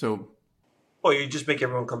overlap. So, well, you just make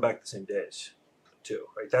everyone come back the same days, too,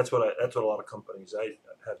 right? That's what a lot of companies I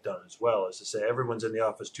have done as well, is to say everyone's in the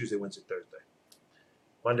office Tuesday, Wednesday, Thursday,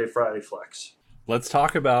 Monday, Friday, flex. Let's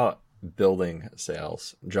talk about building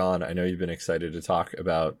sales. John, I know you've been excited to talk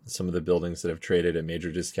about some of the buildings that have traded at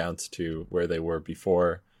major discounts to where they were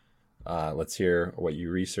before. Let's hear what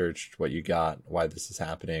you researched, what you got, why this is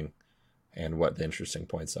happening. and what the interesting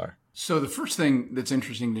points are. So the first thing that's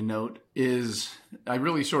interesting to note is I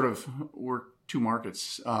really sort of work two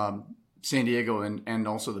markets, San Diego and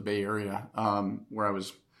also the Bay Area, where I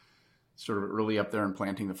was sort of early up there and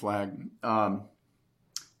planting the flag.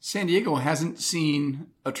 San Diego hasn't seen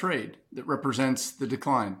a trade that represents the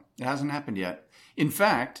decline. It hasn't happened yet. In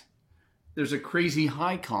fact, there's a crazy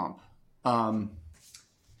high comp.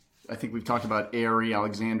 I think we've talked about ARE,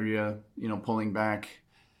 Alexandria, pulling back,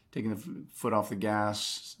 taking the foot off the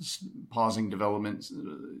gas, pausing development,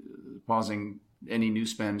 pausing any new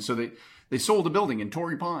spend. So they sold a building in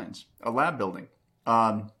Torrey Pines, a lab building.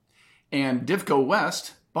 And Divco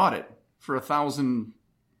West bought it for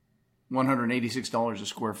 $1,186 a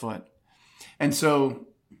square foot. And so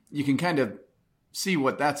you can kind of see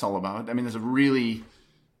what that's all about. I mean, there's a really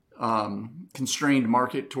constrained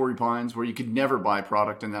market, Torrey Pines, where you could never buy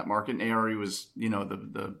product in that market. And ARE was,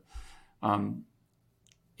 the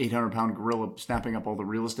 800-pound gorilla snapping up all the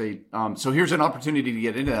real estate. So here's an opportunity to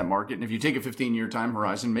get into that market. And if you take a 15-year time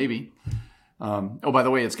horizon, maybe. By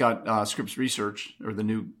the way, it's got Scripps Research, or the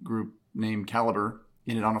new group named Caliber,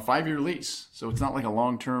 in it on a 5-year lease. So it's not like a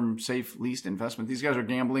long-term safe leased investment. These guys are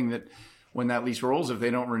gambling that when that lease rolls, if they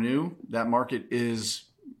don't renew, that market is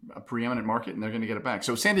a preeminent market and they're going to get it back.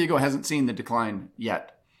 So San Diego hasn't seen the decline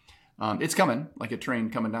yet. It's coming, like a train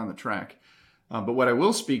coming down the track. But what I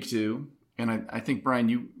will speak to, and I think, Brian,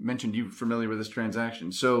 you mentioned you're familiar with this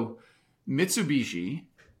transaction. So Mitsubishi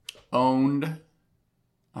owned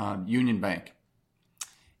Union Bank,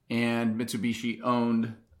 and Mitsubishi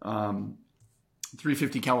owned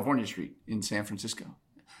 350 California Street in San Francisco.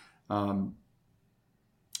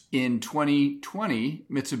 In 2020,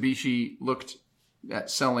 Mitsubishi looked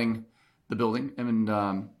at selling the building and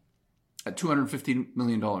at $250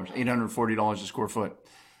 million, $840 a square foot.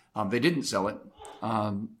 They didn't sell it.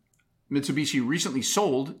 Mitsubishi recently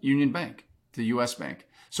sold Union Bank to US Bank.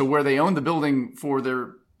 So where they owned the building for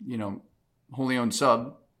their, wholly owned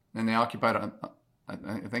sub, and they occupied, I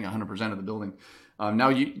think, 100% of the building.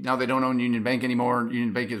 Now they don't own Union Bank anymore.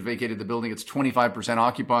 Union Bank has vacated the building. It's 25%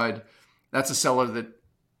 occupied. That's a seller that,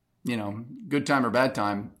 good time or bad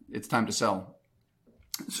time, it's time to sell.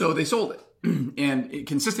 So they sold it. And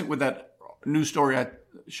consistent with that news story I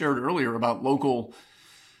shared earlier about local,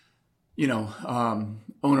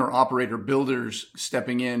 owner, operator, builders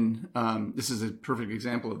stepping in. This is a perfect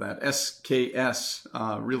example of that. SKS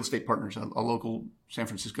Real Estate Partners, a local San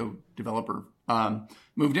Francisco developer,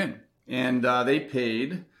 moved in. And they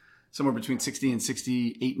paid somewhere between $60 and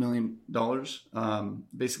 $68 million,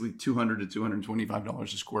 basically $200 to $225 a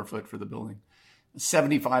square foot for the building. A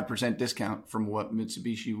 75% discount from what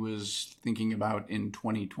Mitsubishi was thinking about in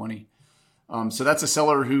 2020. So that's a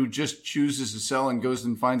seller who just chooses to sell and goes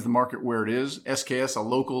and finds the market where it is. SKS, a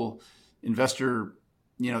local investor,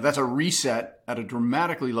 that's a reset at a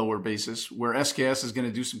dramatically lower basis where SKS is going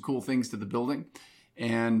to do some cool things to the building.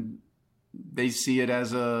 And they see it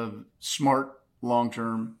as a smart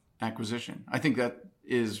long-term acquisition. I think that's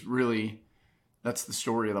the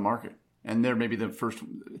story of the market. And they're maybe the first.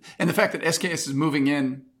 And the fact that SKS is moving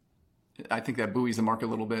in, I think that buoys the market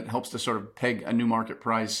a little bit, helps to sort of peg a new market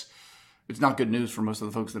price. It's not good news for most of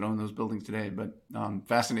the folks that own those buildings today, but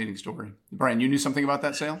fascinating story. Brian, you knew something about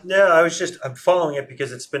that sale? No, I'm following it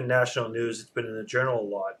because it's been national news. It's been in the journal a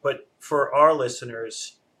lot. But for our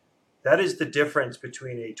listeners, that is the difference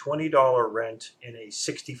between a $20 rent and a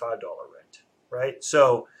 $65 rent, right?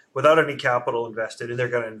 So without any capital invested, and they're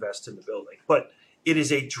going to invest in the building. But it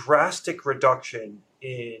is a drastic reduction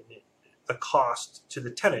in the cost to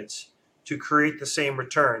the tenants to create the same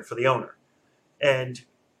return for the owner. And,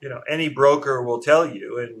 any broker will tell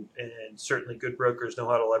you, and certainly good brokers know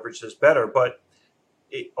how to leverage this better, but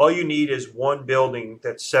all you need is one building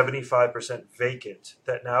that's 75% vacant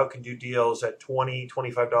that now can do deals at $20,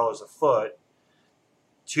 $25 a foot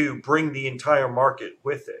to bring the entire market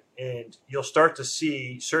with it. And you'll start to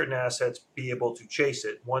see certain assets be able to chase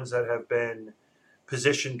it, ones that have been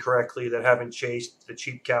positioned correctly, that haven't chased the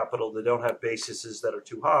cheap capital, that don't have bases that are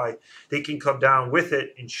too high. They can come down with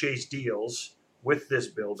it and chase deals with this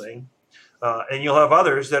building. And you'll have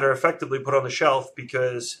others that are effectively put on the shelf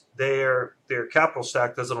because their capital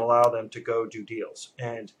stack doesn't allow them to go do deals.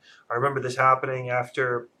 And I remember this happening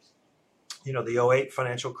after, the 08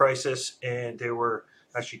 financial crisis, and there were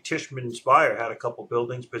actually Tishman Speyer had a couple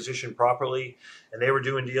buildings positioned properly, and they were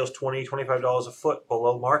doing deals $20, $25 a foot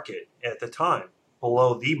below market at the time,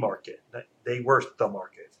 below the market. They were the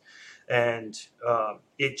market. And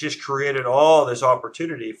it just created all this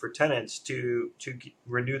opportunity for tenants to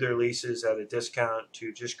renew their leases at a discount,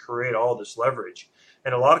 to just create all this leverage.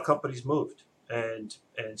 And a lot of companies moved. and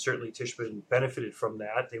certainly Tishman benefited from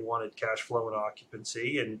that. They wanted cash flow and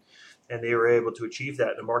occupancy, and they were able to achieve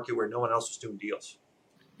that in a market where no one else was doing deals.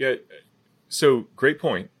 Yeah. So great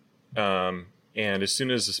point. And as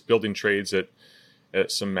soon as this building trades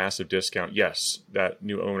at some massive discount, yes, that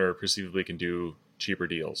new owner perceivably can do cheaper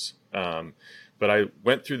deals. But I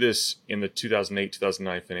went through this in the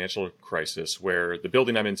 2008-2009 financial crisis, where the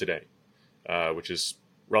building I'm in today, which is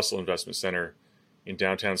Russell Investment Center in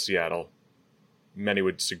downtown Seattle, many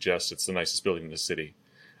would suggest it's the nicest building in the city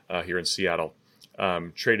here in Seattle,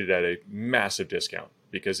 traded at a massive discount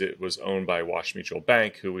because it was owned by Wash Mutual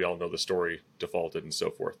Bank, who we all know the story, defaulted and so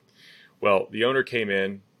forth. Well, the owner came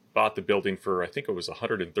in, bought the building for, I think it was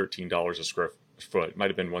 $113 a square foot. It might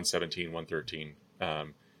have been $117,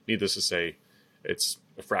 $113. Needless to say, it's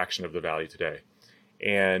a fraction of the value today.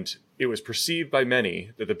 And it was perceived by many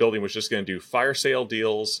that the building was just going to do fire sale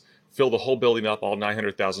deals, fill the whole building up, all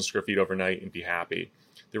 900,000 square feet overnight, and be happy.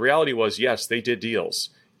 The reality was, yes, they did deals.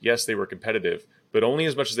 Yes, they were competitive, but only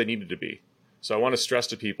as much as they needed to be. So I want to stress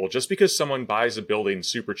to people, just because someone buys a building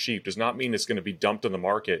super cheap does not mean it's going to be dumped on the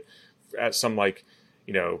market at some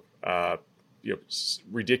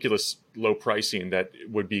ridiculous low pricing that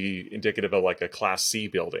would be indicative of like a Class C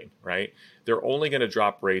building, right? They're only going to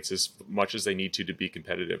drop rates as much as they need to be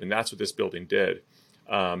competitive. And that's what this building did.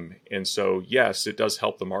 And so, yes, it does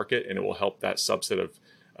help the market, and it will help that subset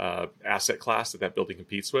of asset class that building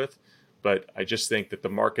competes with. But I just think that the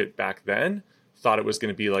market back then thought it was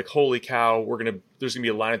going to be like, holy cow, there's going to be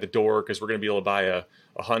a line at the door because we're going to be able to buy a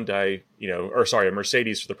Hyundai, a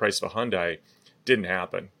Mercedes for the price of a Hyundai. Didn't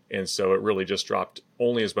happen. And so it really just dropped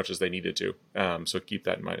only as much as they needed to. So keep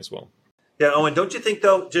that in mind as well. Yeah, Owen, don't you think,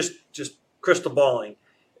 though, just crystal balling,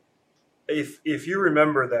 if you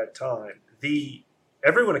remember that time,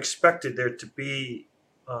 everyone expected there to be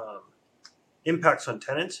impacts on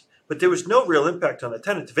tenants, but there was no real impact on the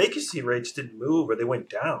tenants. Vacancy rates didn't move, or they went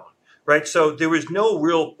down, right? So there was no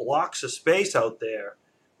real blocks of space out there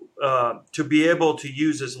to be able to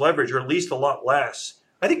use as leverage, or at least a lot less.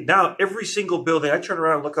 I think now every single building, I turn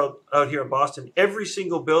around and look out here in Boston, every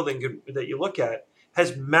single building that you look at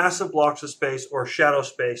has massive blocks of space or shadow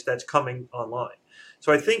space that's coming online.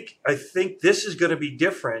 So I think this is going to be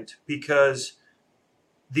different because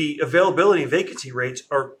the availability and vacancy rates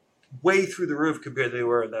are way through the roof compared to they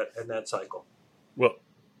were in that cycle. Well,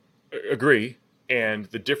 agree. And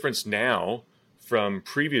the difference now from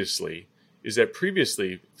previously is that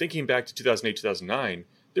previously, thinking back to 2008, 2009,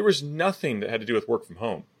 there was nothing that had to do with work from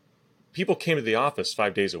home. People came to the office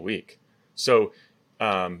 5 days a week. So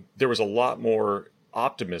there was a lot more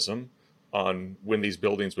optimism on when these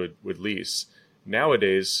buildings would lease.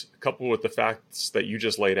 Nowadays, coupled with the facts that you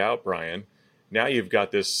just laid out, Brian, now you've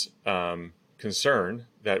got this concern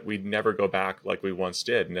that we'd never go back like we once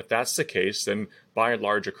did. And if that's the case, then by and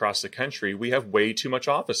large across the country, we have way too much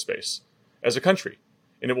office space as a country.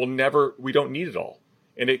 And we don't need it all.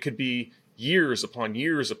 And it could be years upon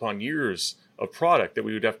years upon years of product that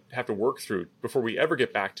we would have to work through before we ever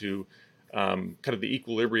get back to kind of the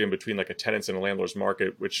equilibrium between like a tenant's and a landlord's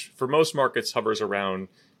market, which for most markets hovers around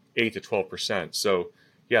 8 to 12%. So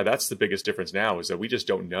yeah, that's the biggest difference now, is that we just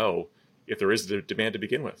don't know if there is the demand to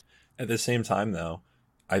begin with. At the same time, though,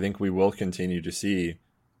 I think we will continue to see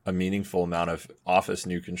a meaningful amount of office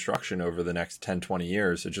new construction over the next 10, 20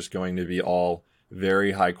 years. It's just going to be all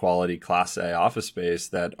very high quality Class A office space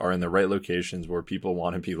that are in the right locations where people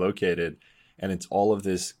want to be located. And it's all of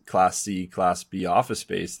this Class C, Class B office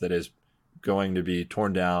space that is going to be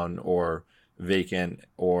torn down or vacant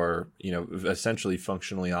or, essentially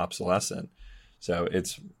functionally obsolescent. So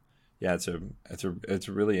it's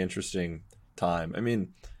a really interesting time. I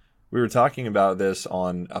mean, we were talking about this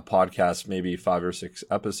on a podcast maybe 5 or 6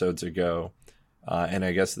 episodes ago. And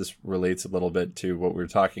I guess this relates a little bit to what we were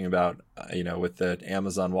talking about, with the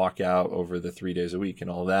Amazon walkout over the 3 days a week and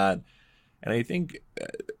all that. And I think,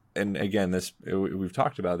 and again, we've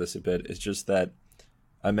talked about this a bit, it's just that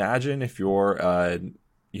imagine if you're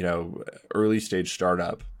early stage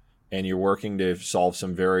startup and you're working to solve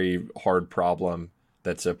some very hard problem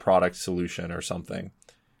that's a product solution or something,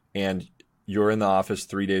 and you're in the office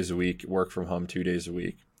 3 days a week, work from home 2 days a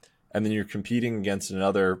week. And then you're competing against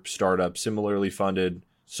another startup similarly funded,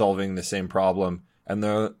 solving the same problem, and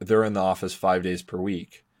they're in the office 5 days per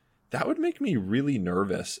week. That would make me really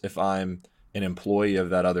nervous if I'm an employee of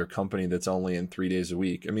that other company that's only in 3 days a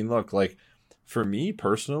week. I mean, look, like for me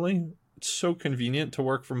personally, it's so convenient to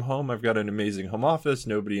work from home. I've got an amazing home office.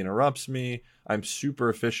 Nobody interrupts me. I'm super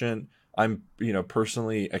efficient. I'm,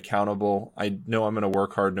 personally accountable. I know I'm going to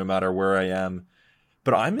work hard no matter where I am.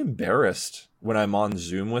 But I'm embarrassed when I'm on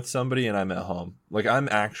Zoom with somebody and I'm at home. Like, I'm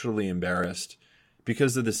actually embarrassed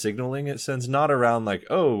because of the signaling it sends, not around like,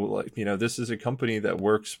 oh, like, this is a company that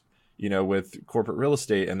works, with corporate real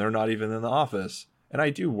estate and they're not even in the office. And I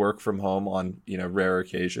do work from home on, rare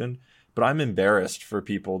occasion, but I'm embarrassed for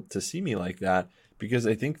people to see me like that, because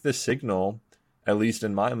I think the signal, at least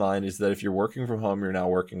in my mind, is that if you're working from home, you're now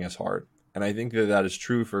working as hard. And I think that that is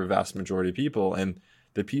true for a vast majority of people. And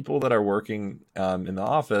the people that are working in the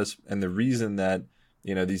office, and the reason that,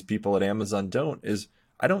 these people at Amazon don't, is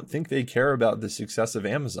I don't think they care about the success of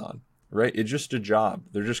Amazon, right? It's just a job.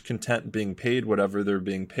 They're just content being paid whatever they're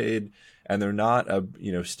being paid. And they're not a,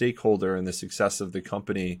 stakeholder in the success of the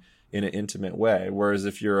company in an intimate way. Whereas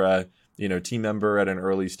if you're a, team member at an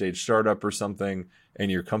early stage startup or something,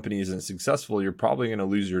 and your company isn't successful, you're probably going to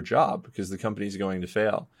lose your job because the company's going to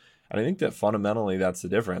fail. And I think that fundamentally that's the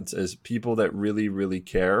difference, is people that really, really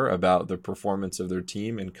care about the performance of their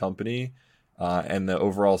team and company and the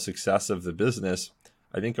overall success of the business,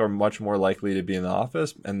 I think are much more likely to be in the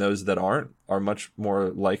office. And those that aren't are much more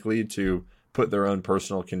likely to put their own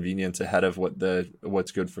personal convenience ahead of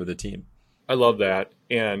what's good for the team. I love that.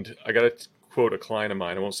 And I got to quote a client of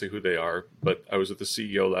mine. I won't say who they are, but I was with the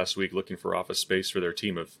CEO last week looking for office space for their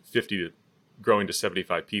team of 50 to growing to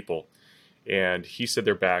 75 people. And he said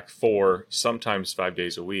they're back 4, sometimes 5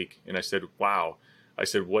 days a week. And I said, wow. I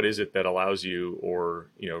said, what is it that allows you or,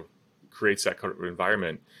 creates that kind of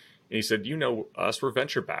environment? And he said, us, we're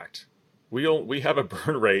venture backed. We have a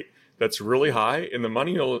burn rate that's really high, and the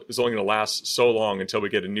money is only going to last so long until we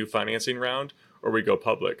get a new financing round or we go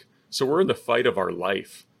public. So we're in the fight of our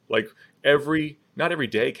life. Like not every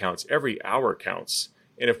day counts, every hour counts.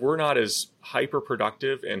 And if we're not as hyper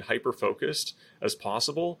productive and hyper focused as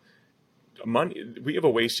possible, we have a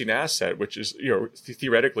wasting asset, which is,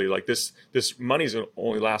 theoretically, like this money's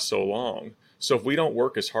only lasts so long. So if we don't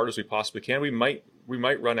work as hard as we possibly can, we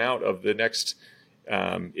might run out of the next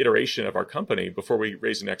iteration of our company before we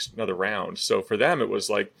raise another round. So for them, it was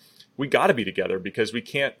like, we got to be together because we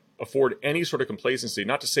can't afford any sort of complacency.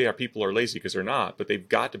 Not to say our people are lazy, because they're not, but they've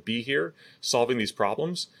got to be here solving these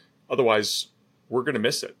problems. Otherwise, we're going to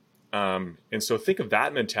miss it. And so think of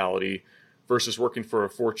that mentality versus working for a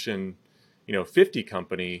Fortune 50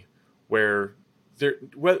 company where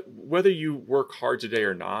whether you work hard today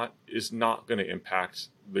or not is not going to impact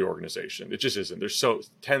the organization. It just isn't. There's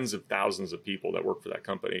tens of thousands of people that work for that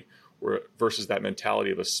company, versus that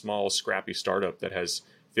mentality of a small, scrappy startup that has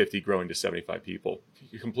 50 growing to 75 people.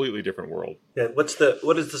 A completely different world. Yeah. What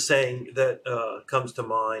is the saying that comes to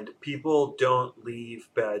mind? People don't leave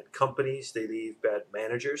bad companies; they leave bad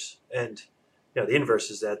managers. And the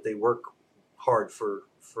inverse is that they work hard for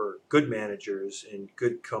good managers in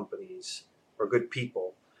good companies or good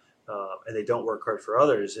people, and they don't work hard for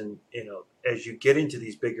others. And as you get into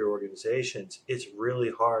these bigger organizations, it's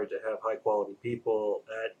really hard to have high quality people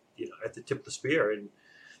at the tip of the spear,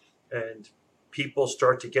 and people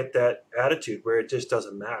start to get that attitude where it just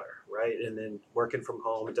doesn't matter, right? And then working from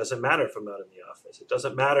home, it doesn't matter if I'm not in the office. It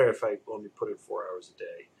doesn't matter if I only put in 4 hours a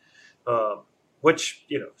day, which,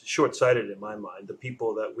 short-sighted in my mind. The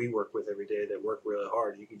people that we work with every day that work really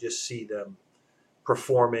hard, you can just see them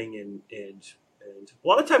performing and a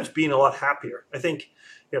lot of times being a lot happier. I think,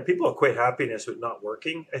 people equate happiness with not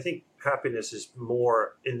working. I think happiness is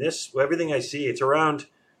more in this, everything I see, it's around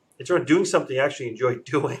doing something you actually enjoy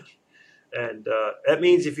doing. And that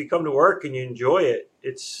means if you come to work and you enjoy it,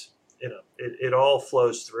 it's, it all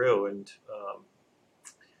flows through. And,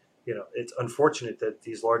 it's unfortunate that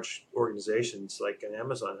these large organizations like an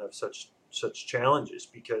Amazon have such challenges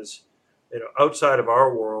because, outside of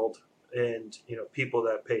our world and, people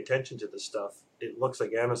that pay attention to this stuff, it looks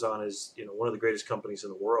like Amazon is, one of the greatest companies in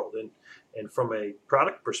the world. And from a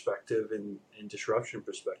product perspective and disruption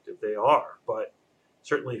perspective, they are. But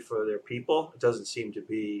certainly for their people, it doesn't seem to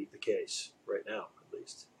be the case right now, at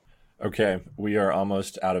least. Okay, we are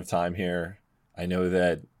almost out of time here. I know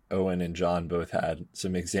that Owen and John both had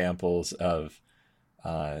some examples of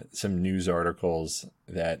some news articles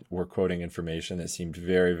that were quoting information that seemed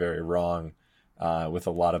very, very wrong with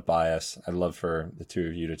a lot of bias. I'd love for the two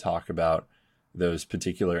of you to talk about those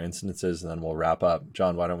particular instances, and then we'll wrap up.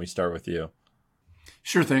 John, why don't we start with you?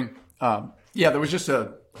 Sure thing. There was just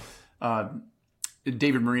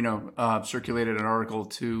David Marino circulated an article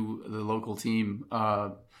to the local team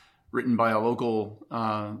written by a local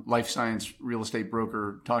life science real estate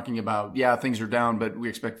broker talking about, things are down, but we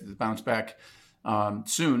expect it to bounce back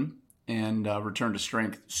soon and return to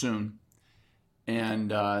strength soon.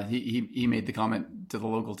 And he made the comment to the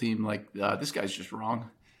local team, like, this guy's just wrong.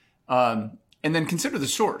 And then consider the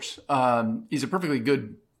source. He's a perfectly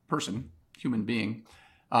good person, human being.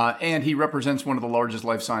 And he represents one of the largest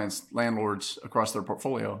life science landlords across their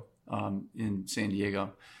portfolio, in San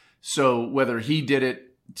Diego. So whether he did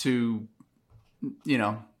it to,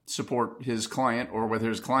 support his client, or whether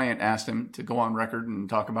his client asked him to go on record and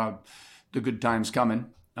talk about the good times coming,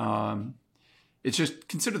 it's just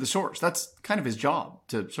consider the source. That's kind of his job,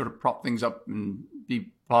 to sort of prop things up and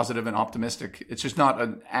be positive and optimistic. It's just not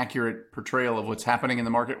an accurate portrayal of what's happening in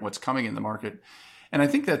the market, what's coming in the market. And I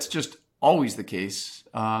think that's just always the case.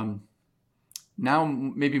 Now,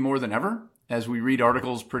 maybe more than ever, as we read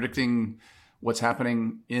articles predicting what's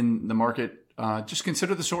happening in the market, just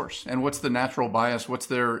consider the source and what's the natural bias, what's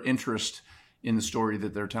their interest in the story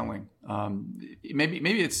that they're telling.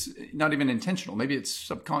 Maybe it's not even intentional. Maybe it's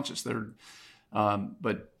subconscious.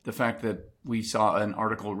 But the fact that we saw an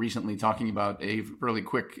article recently talking about a really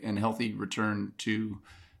quick and healthy return to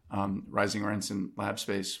rising rents in lab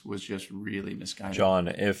space was just really misguided. John,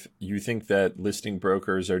 if you think that listing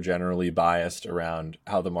brokers are generally biased around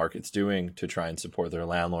how the market's doing to try and support their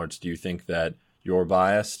landlords, do you think that you're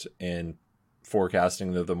biased in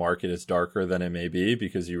forecasting that the market is darker than it may be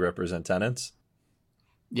because you represent tenants?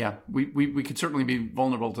 Yeah, we could certainly be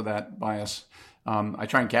vulnerable to that bias. I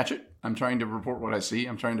try and catch it. I'm trying to report what I see.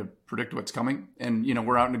 I'm trying to predict what's coming. And,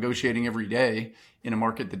 we're out negotiating every day in a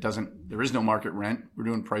market there is no market rent. We're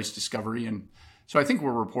doing price discovery. And so I think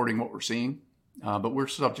we're reporting what we're seeing, but we're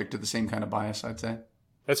subject to the same kind of bias, I'd say.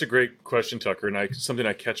 That's a great question, Tucker. And something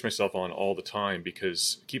I catch myself on all the time,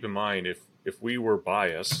 because keep in mind, if we were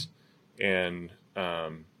biased and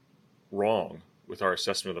wrong with our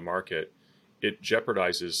assessment of the market, it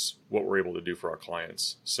jeopardizes what we're able to do for our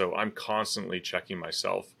clients. So I'm constantly checking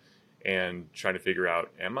myself and trying to figure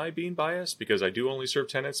out, am I being biased because I do only serve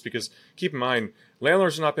tenants? Because keep in mind,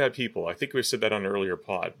 landlords are not bad people. I think we've said that on an earlier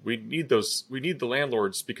pod. We need the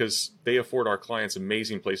landlords because they afford our clients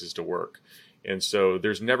amazing places to work. And so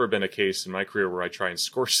there's never been a case in my career where I try and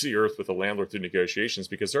scorch the earth with a landlord through negotiations,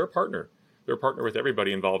 because they're a partner. They're a partner with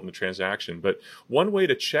everybody involved in the transaction. But one way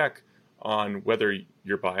to check on whether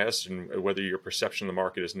you're biased and whether your perception of the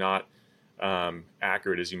market is not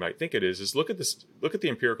accurate as you might think it is look at the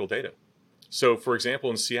empirical data. So, for example,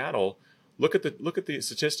 in Seattle, look at the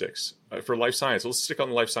statistics for life science. Let's stick on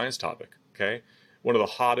the life science topic. Okay, one of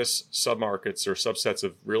the hottest submarkets or subsets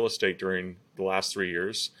of real estate during the last 3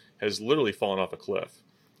 years has literally fallen off a cliff.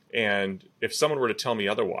 And if someone were to tell me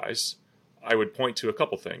otherwise, I would point to a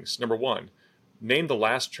couple things. Number one, name the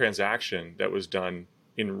last transaction that was done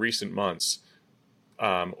in recent months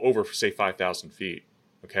over, say, 5,000 feet.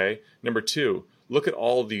 Okay. Number two, look at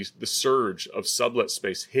all the surge of sublet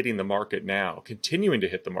space hitting the market now, continuing to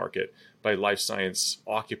hit the market by life science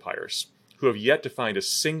occupiers who have yet to find a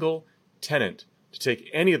single tenant to take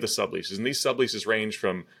any of the subleases. And these subleases range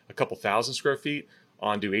from a couple thousand square feet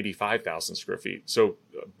on to 85,000 square feet. So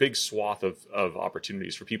a big swath of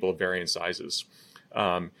opportunities for people of varying sizes.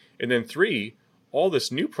 And then three, all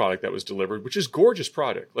this new product that was delivered, which is gorgeous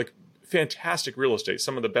product, like fantastic real estate,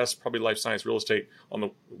 some of the best probably life science real estate on the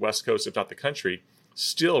West Coast, if not the country,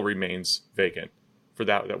 still remains vacant for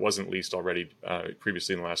that wasn't leased already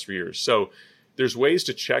previously in the last 3 years. So there's ways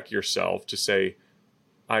to check yourself to say,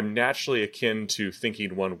 I'm naturally akin to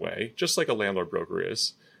thinking one way, just like a landlord broker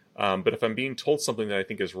is. But if I'm being told something that I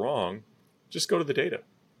think is wrong, just go to the data.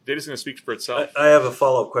 Data's going to speak for itself. I have a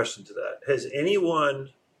follow-up question to that. Has anyone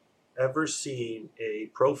ever seen a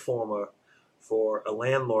pro forma for a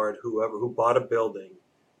landlord, who bought a building,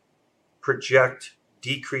 project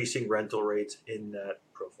decreasing rental rates in that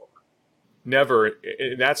pro forma? Never.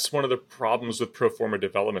 And that's one of the problems with pro forma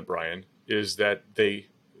development, Brian, is that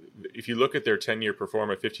if you look at their 10-year pro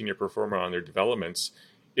forma, 15-year pro forma on their developments,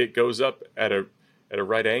 it goes up at a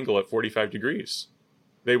right angle at 45 degrees.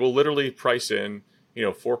 They will literally price in,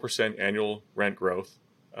 4% annual rent growth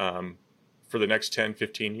for the next 10,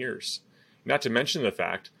 15 years. Not to mention the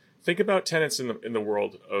fact, think about tenants in the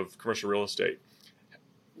world of commercial real estate.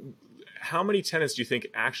 How many tenants do you think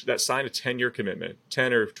actually that sign a 10-year commitment,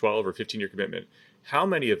 10 or 12 or 15-year commitment? How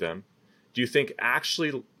many of them do you think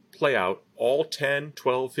actually play out all 10,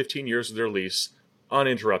 12, 15 years of their lease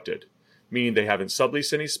uninterrupted? Meaning they haven't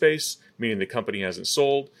subleased any space, meaning the company hasn't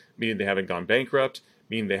sold, meaning they haven't gone bankrupt,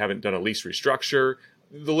 meaning they haven't done a lease restructure.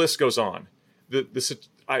 The list goes on.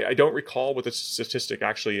 I don't recall what the statistic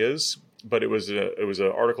actually is, but it was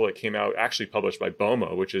an article that came out, actually published by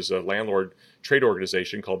BOMA, which is a landlord trade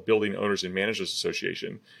organization called Building Owners and Managers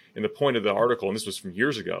Association. And the point of the article, and this was from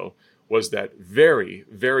years ago, was that very,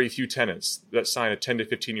 very few tenants that sign a 10 to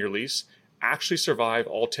 15-year lease actually survive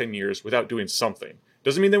all 10 years without doing something.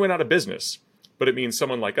 Doesn't mean they went out of business, but it means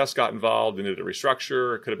someone like us got involved and did a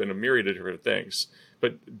restructure. It could have been a myriad of different things.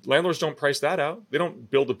 But landlords don't price that out. They don't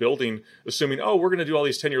build a building assuming, we're going to do all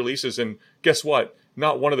these 10-year leases, and guess what?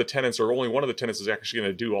 not one of the tenants or only one of the tenants is actually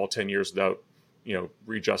going to do all 10 years without,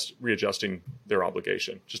 readjusting their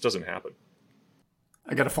obligation. It just doesn't happen.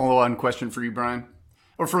 I got a follow-on question for you, Brian,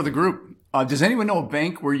 or for the group. Does anyone know a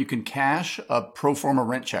bank where you can cash a pro forma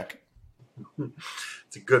rent check?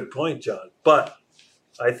 It's a good point, John. But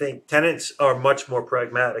I think tenants are much more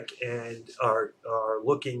pragmatic and are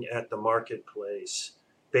looking at the marketplace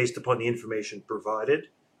based upon the information provided.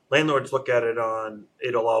 Landlords look at it on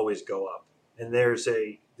it'll always go up, and there's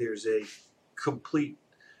a complete,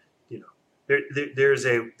 there is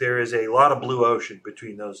a lot of blue ocean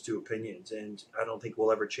between those two opinions, and I don't think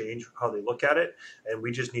we'll ever change how they look at it. And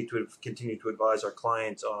we just need to continue to advise our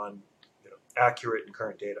clients on accurate and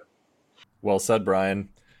current data. Well said, Brian.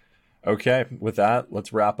 Okay, with that,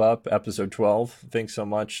 let's wrap up episode 12. Thanks so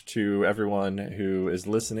much to everyone who is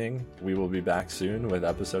listening. We will be back soon with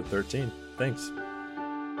episode 13. Thanks.